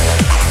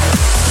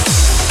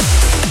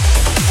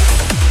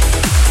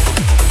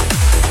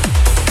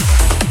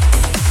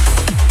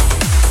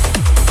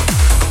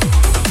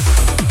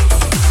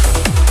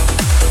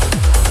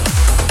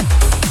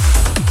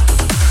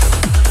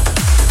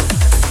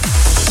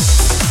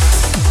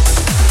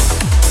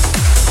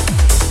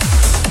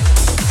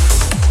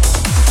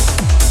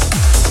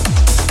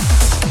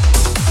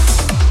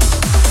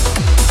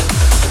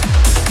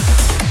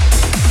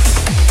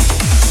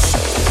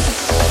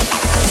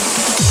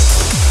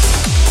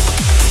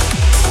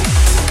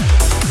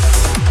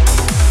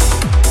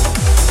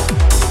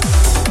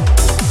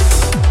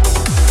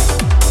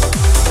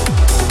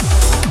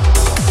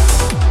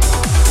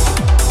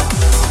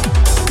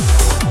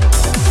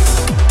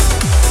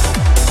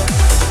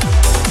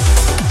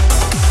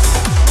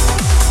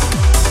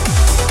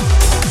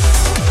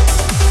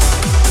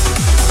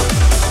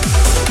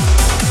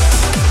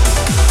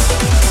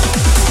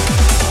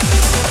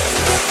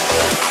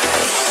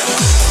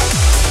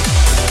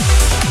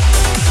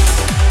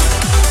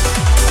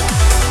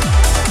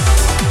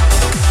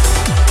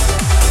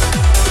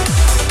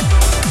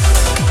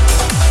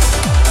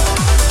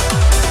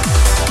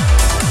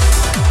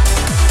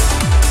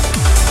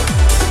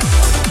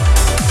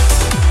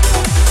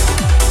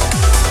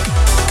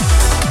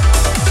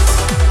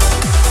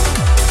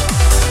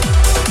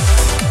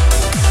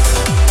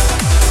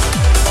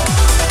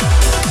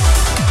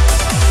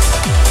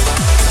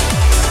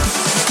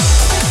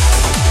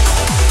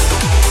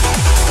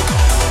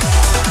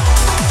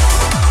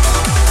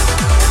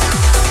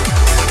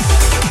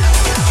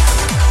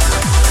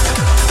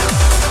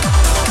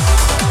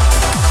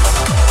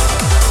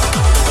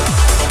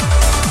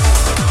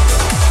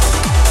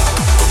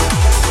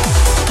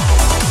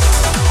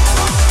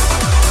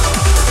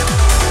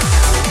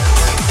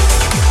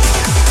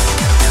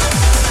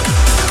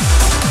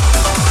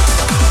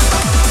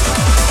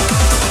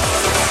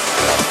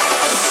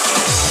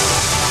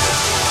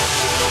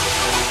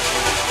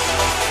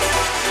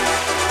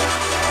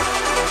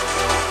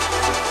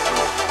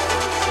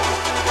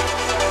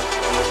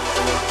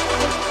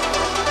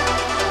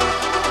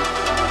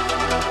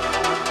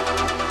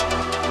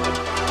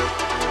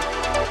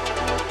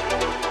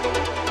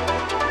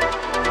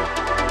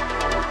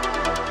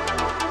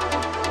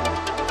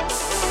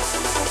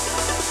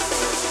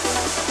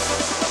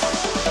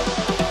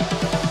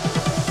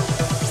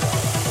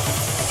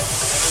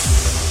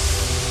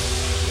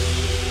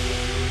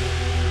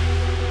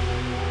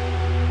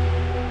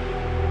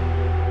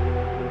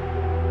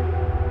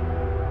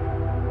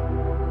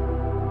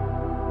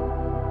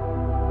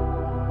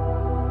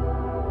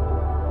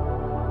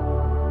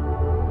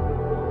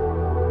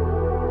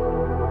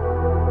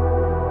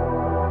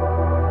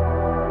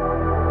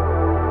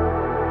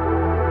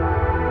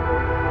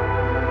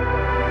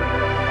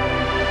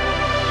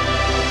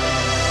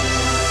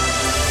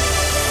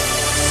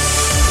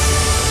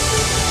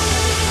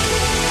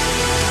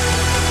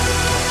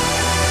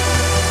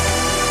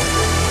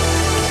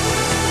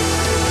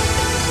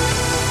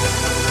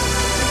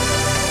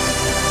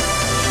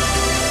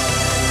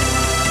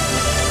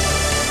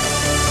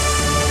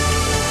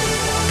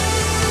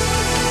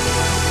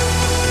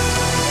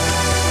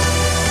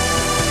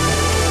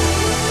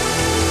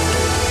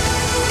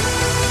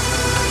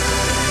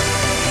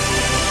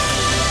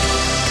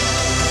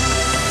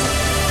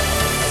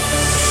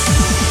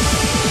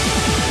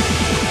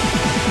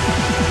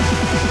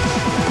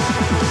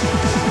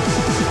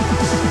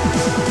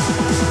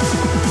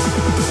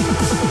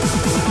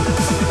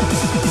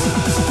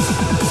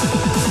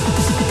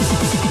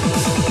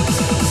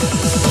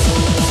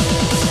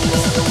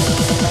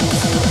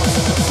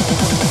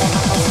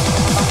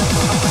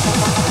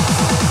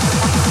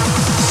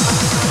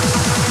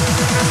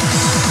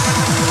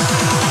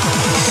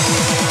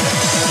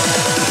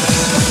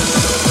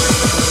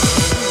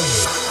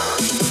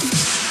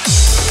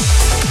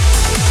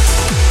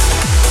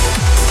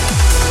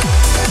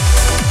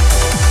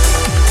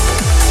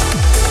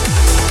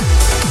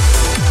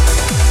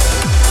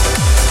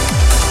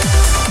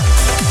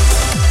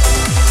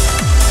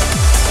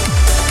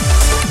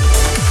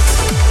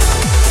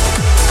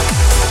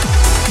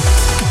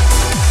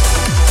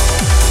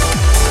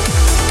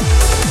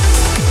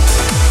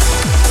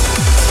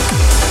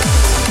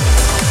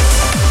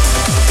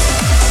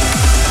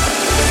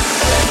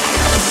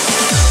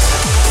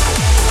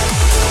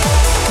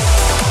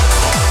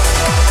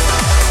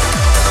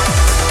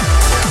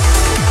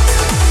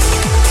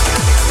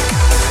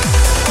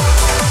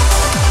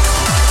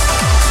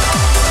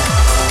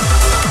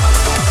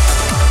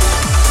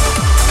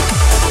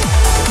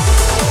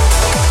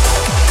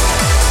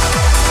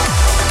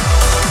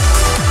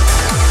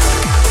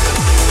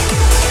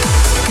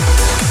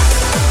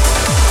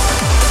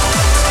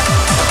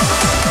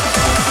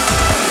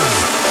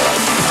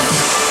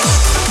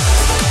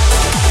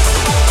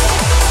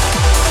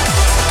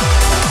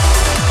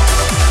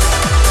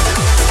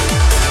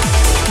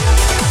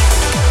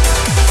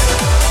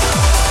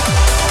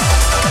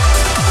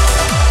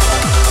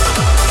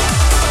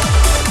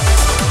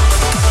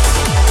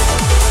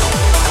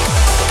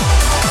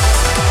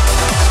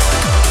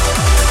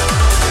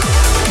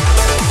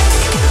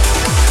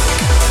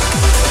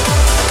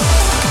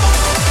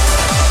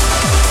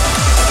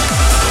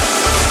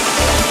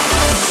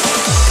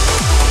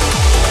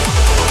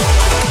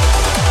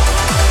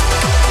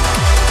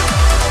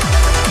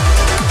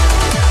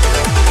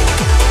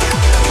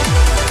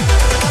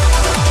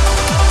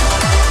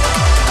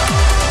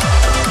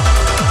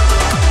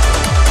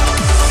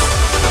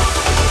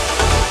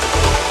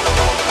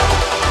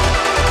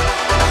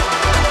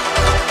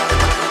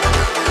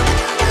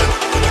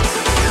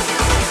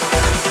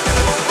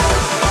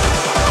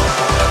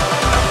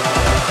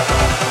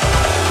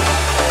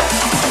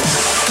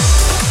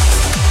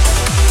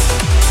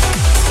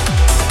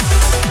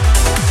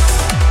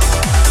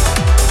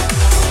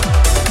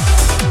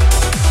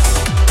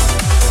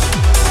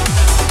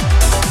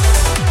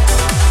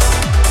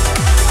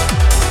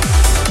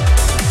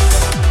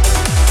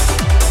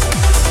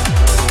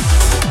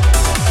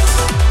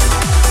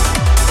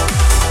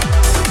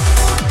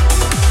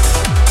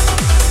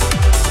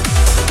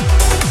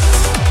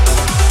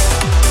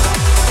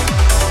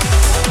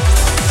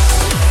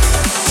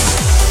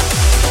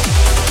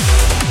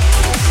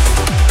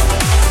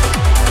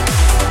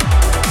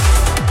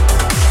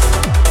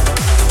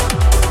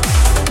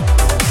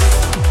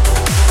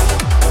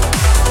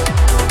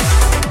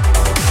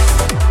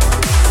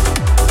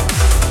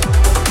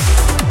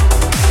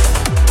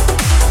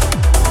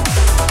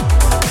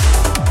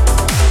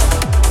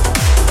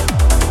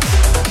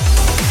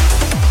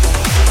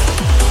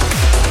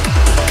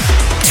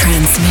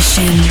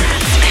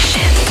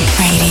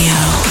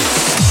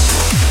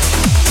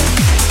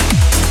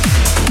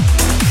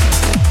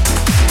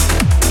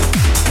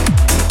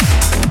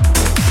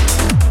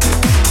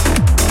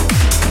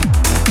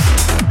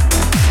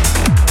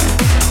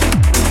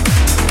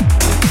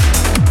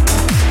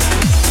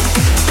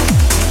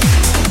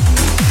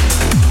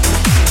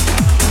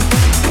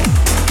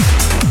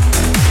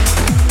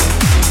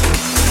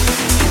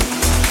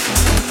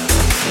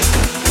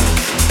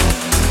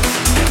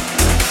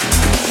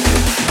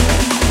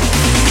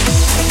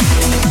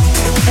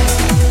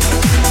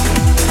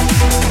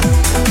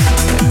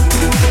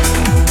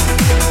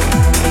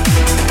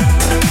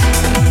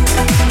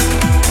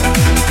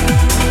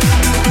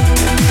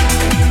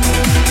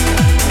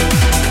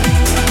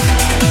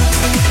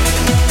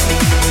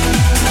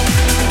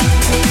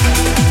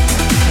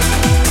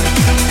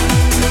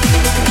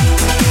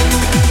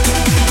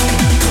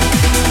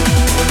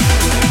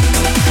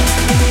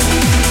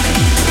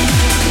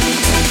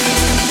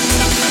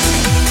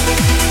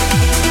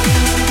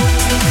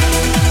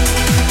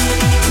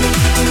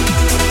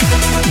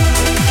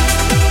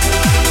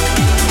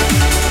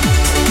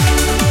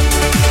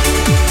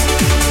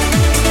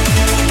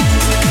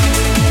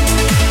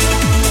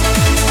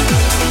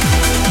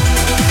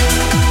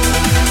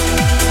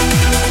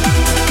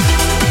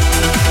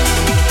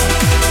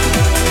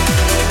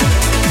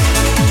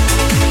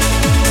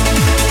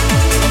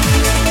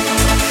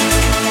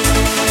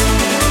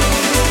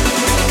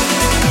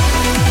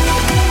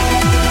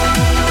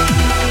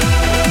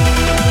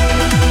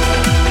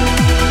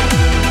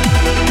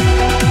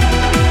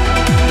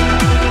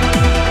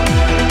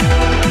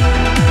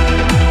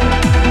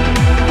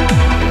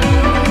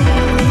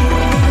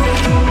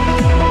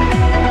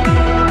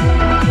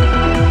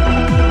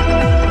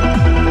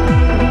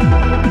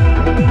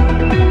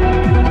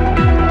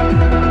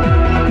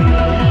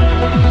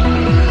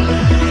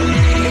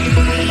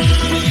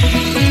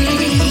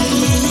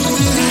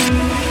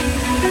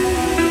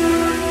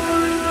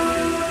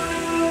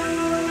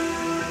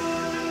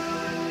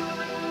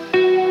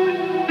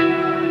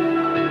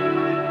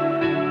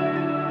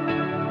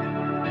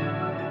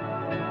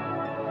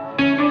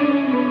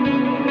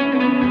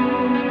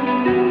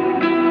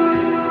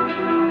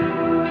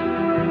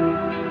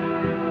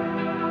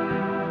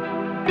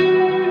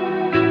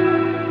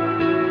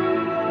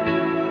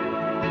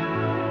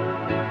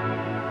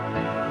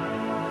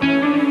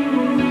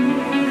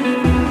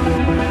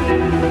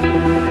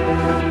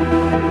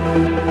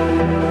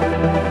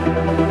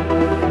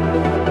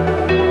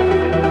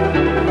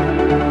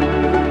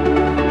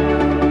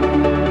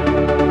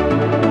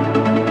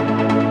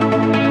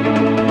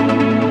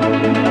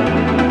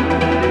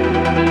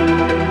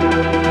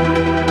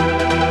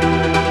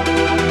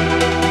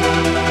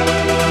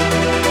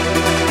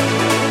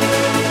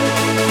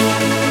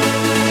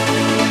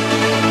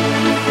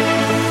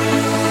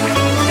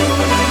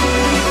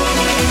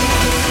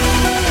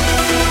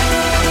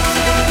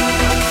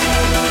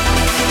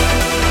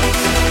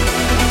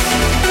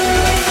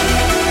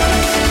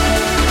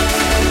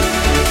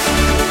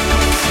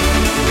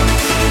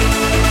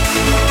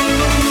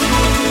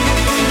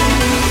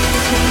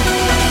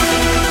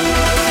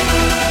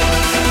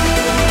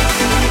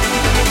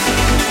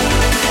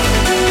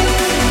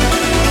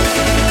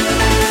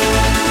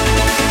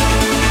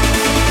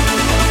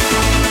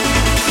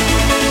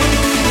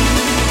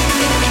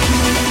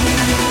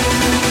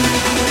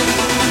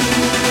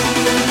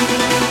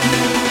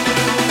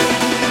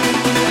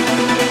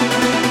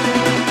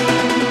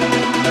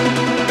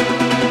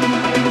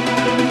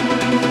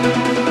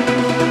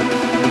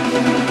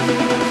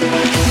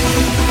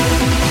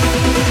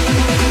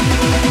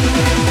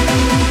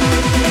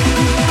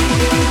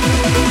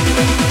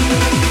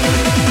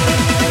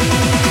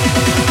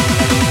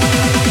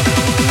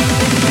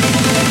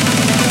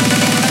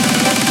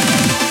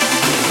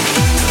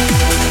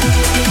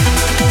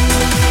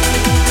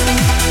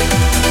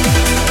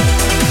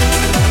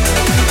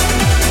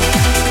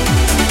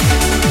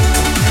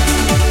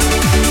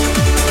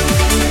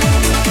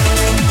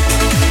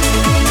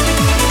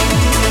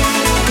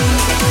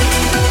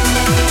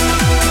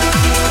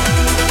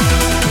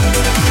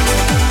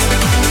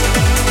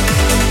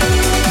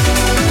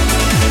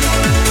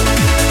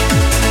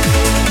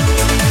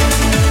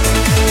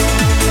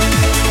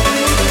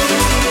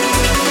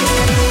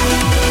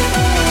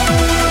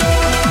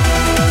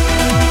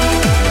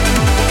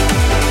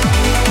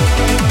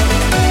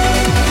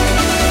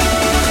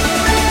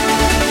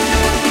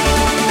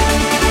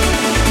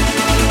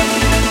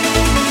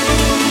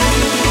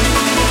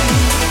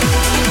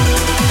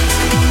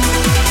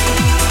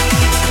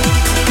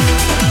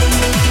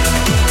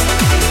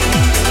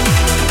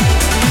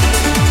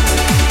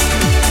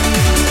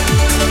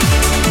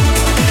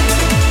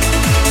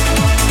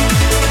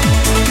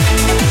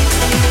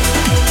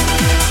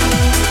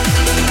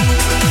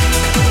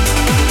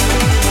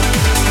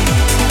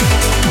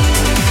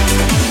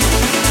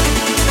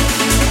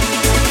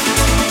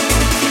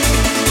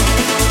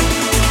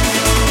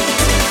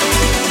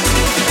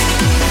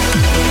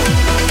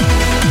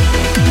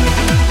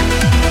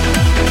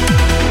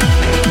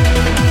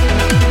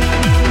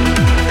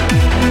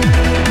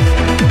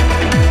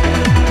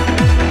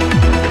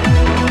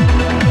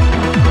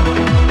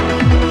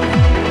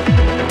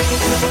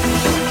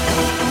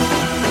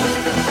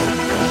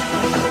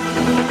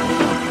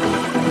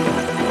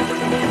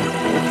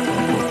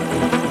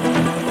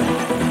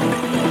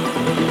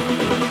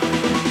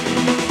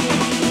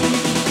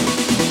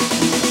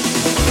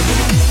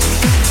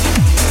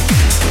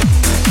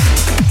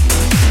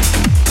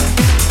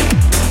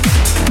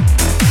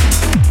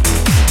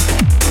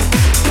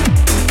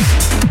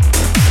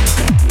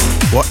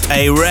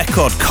 a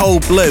record,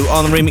 Cold Blue,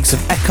 on the remix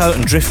of Echo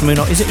and Driftmoon,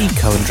 or is it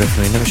Eco and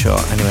Driftmoon? Never sure.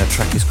 Anyway, the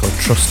track is called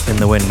Trust in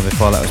the Wind.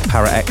 Before that was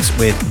Para X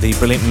with the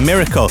brilliant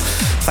Miracle.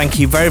 Thank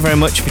you very, very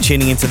much for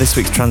tuning into this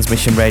week's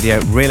Transmission Radio.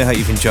 Really hope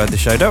you've enjoyed the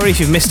show. Don't worry if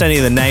you've missed any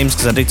of the names,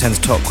 because I do tend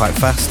to talk quite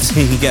fast.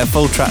 You can get a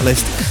full track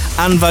list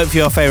and vote for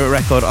your favourite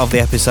record of the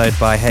episode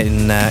by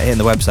hitting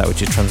the website,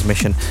 which is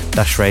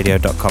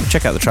transmission-radio.com.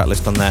 Check out the track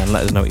list on there and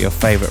let us know what your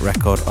favourite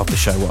record of the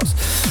show was.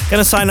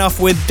 Going to sign off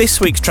with this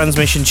week's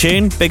Transmission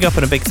tune. Big up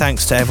and a big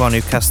thanks to everyone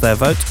who cast their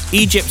vote.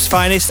 Egypt's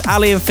finest,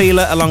 Ali and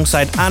Fila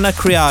alongside Anna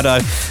Criado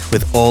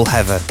with All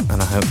Heaven.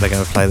 And I hope they're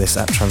going to play this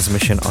at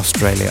Transmission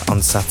Australia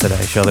on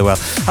Saturday. Sure they will.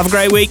 Have a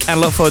great week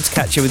and look forward to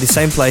catching you with the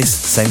same place,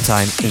 same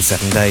time in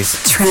 7 days.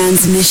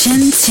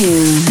 Transmission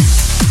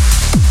tune.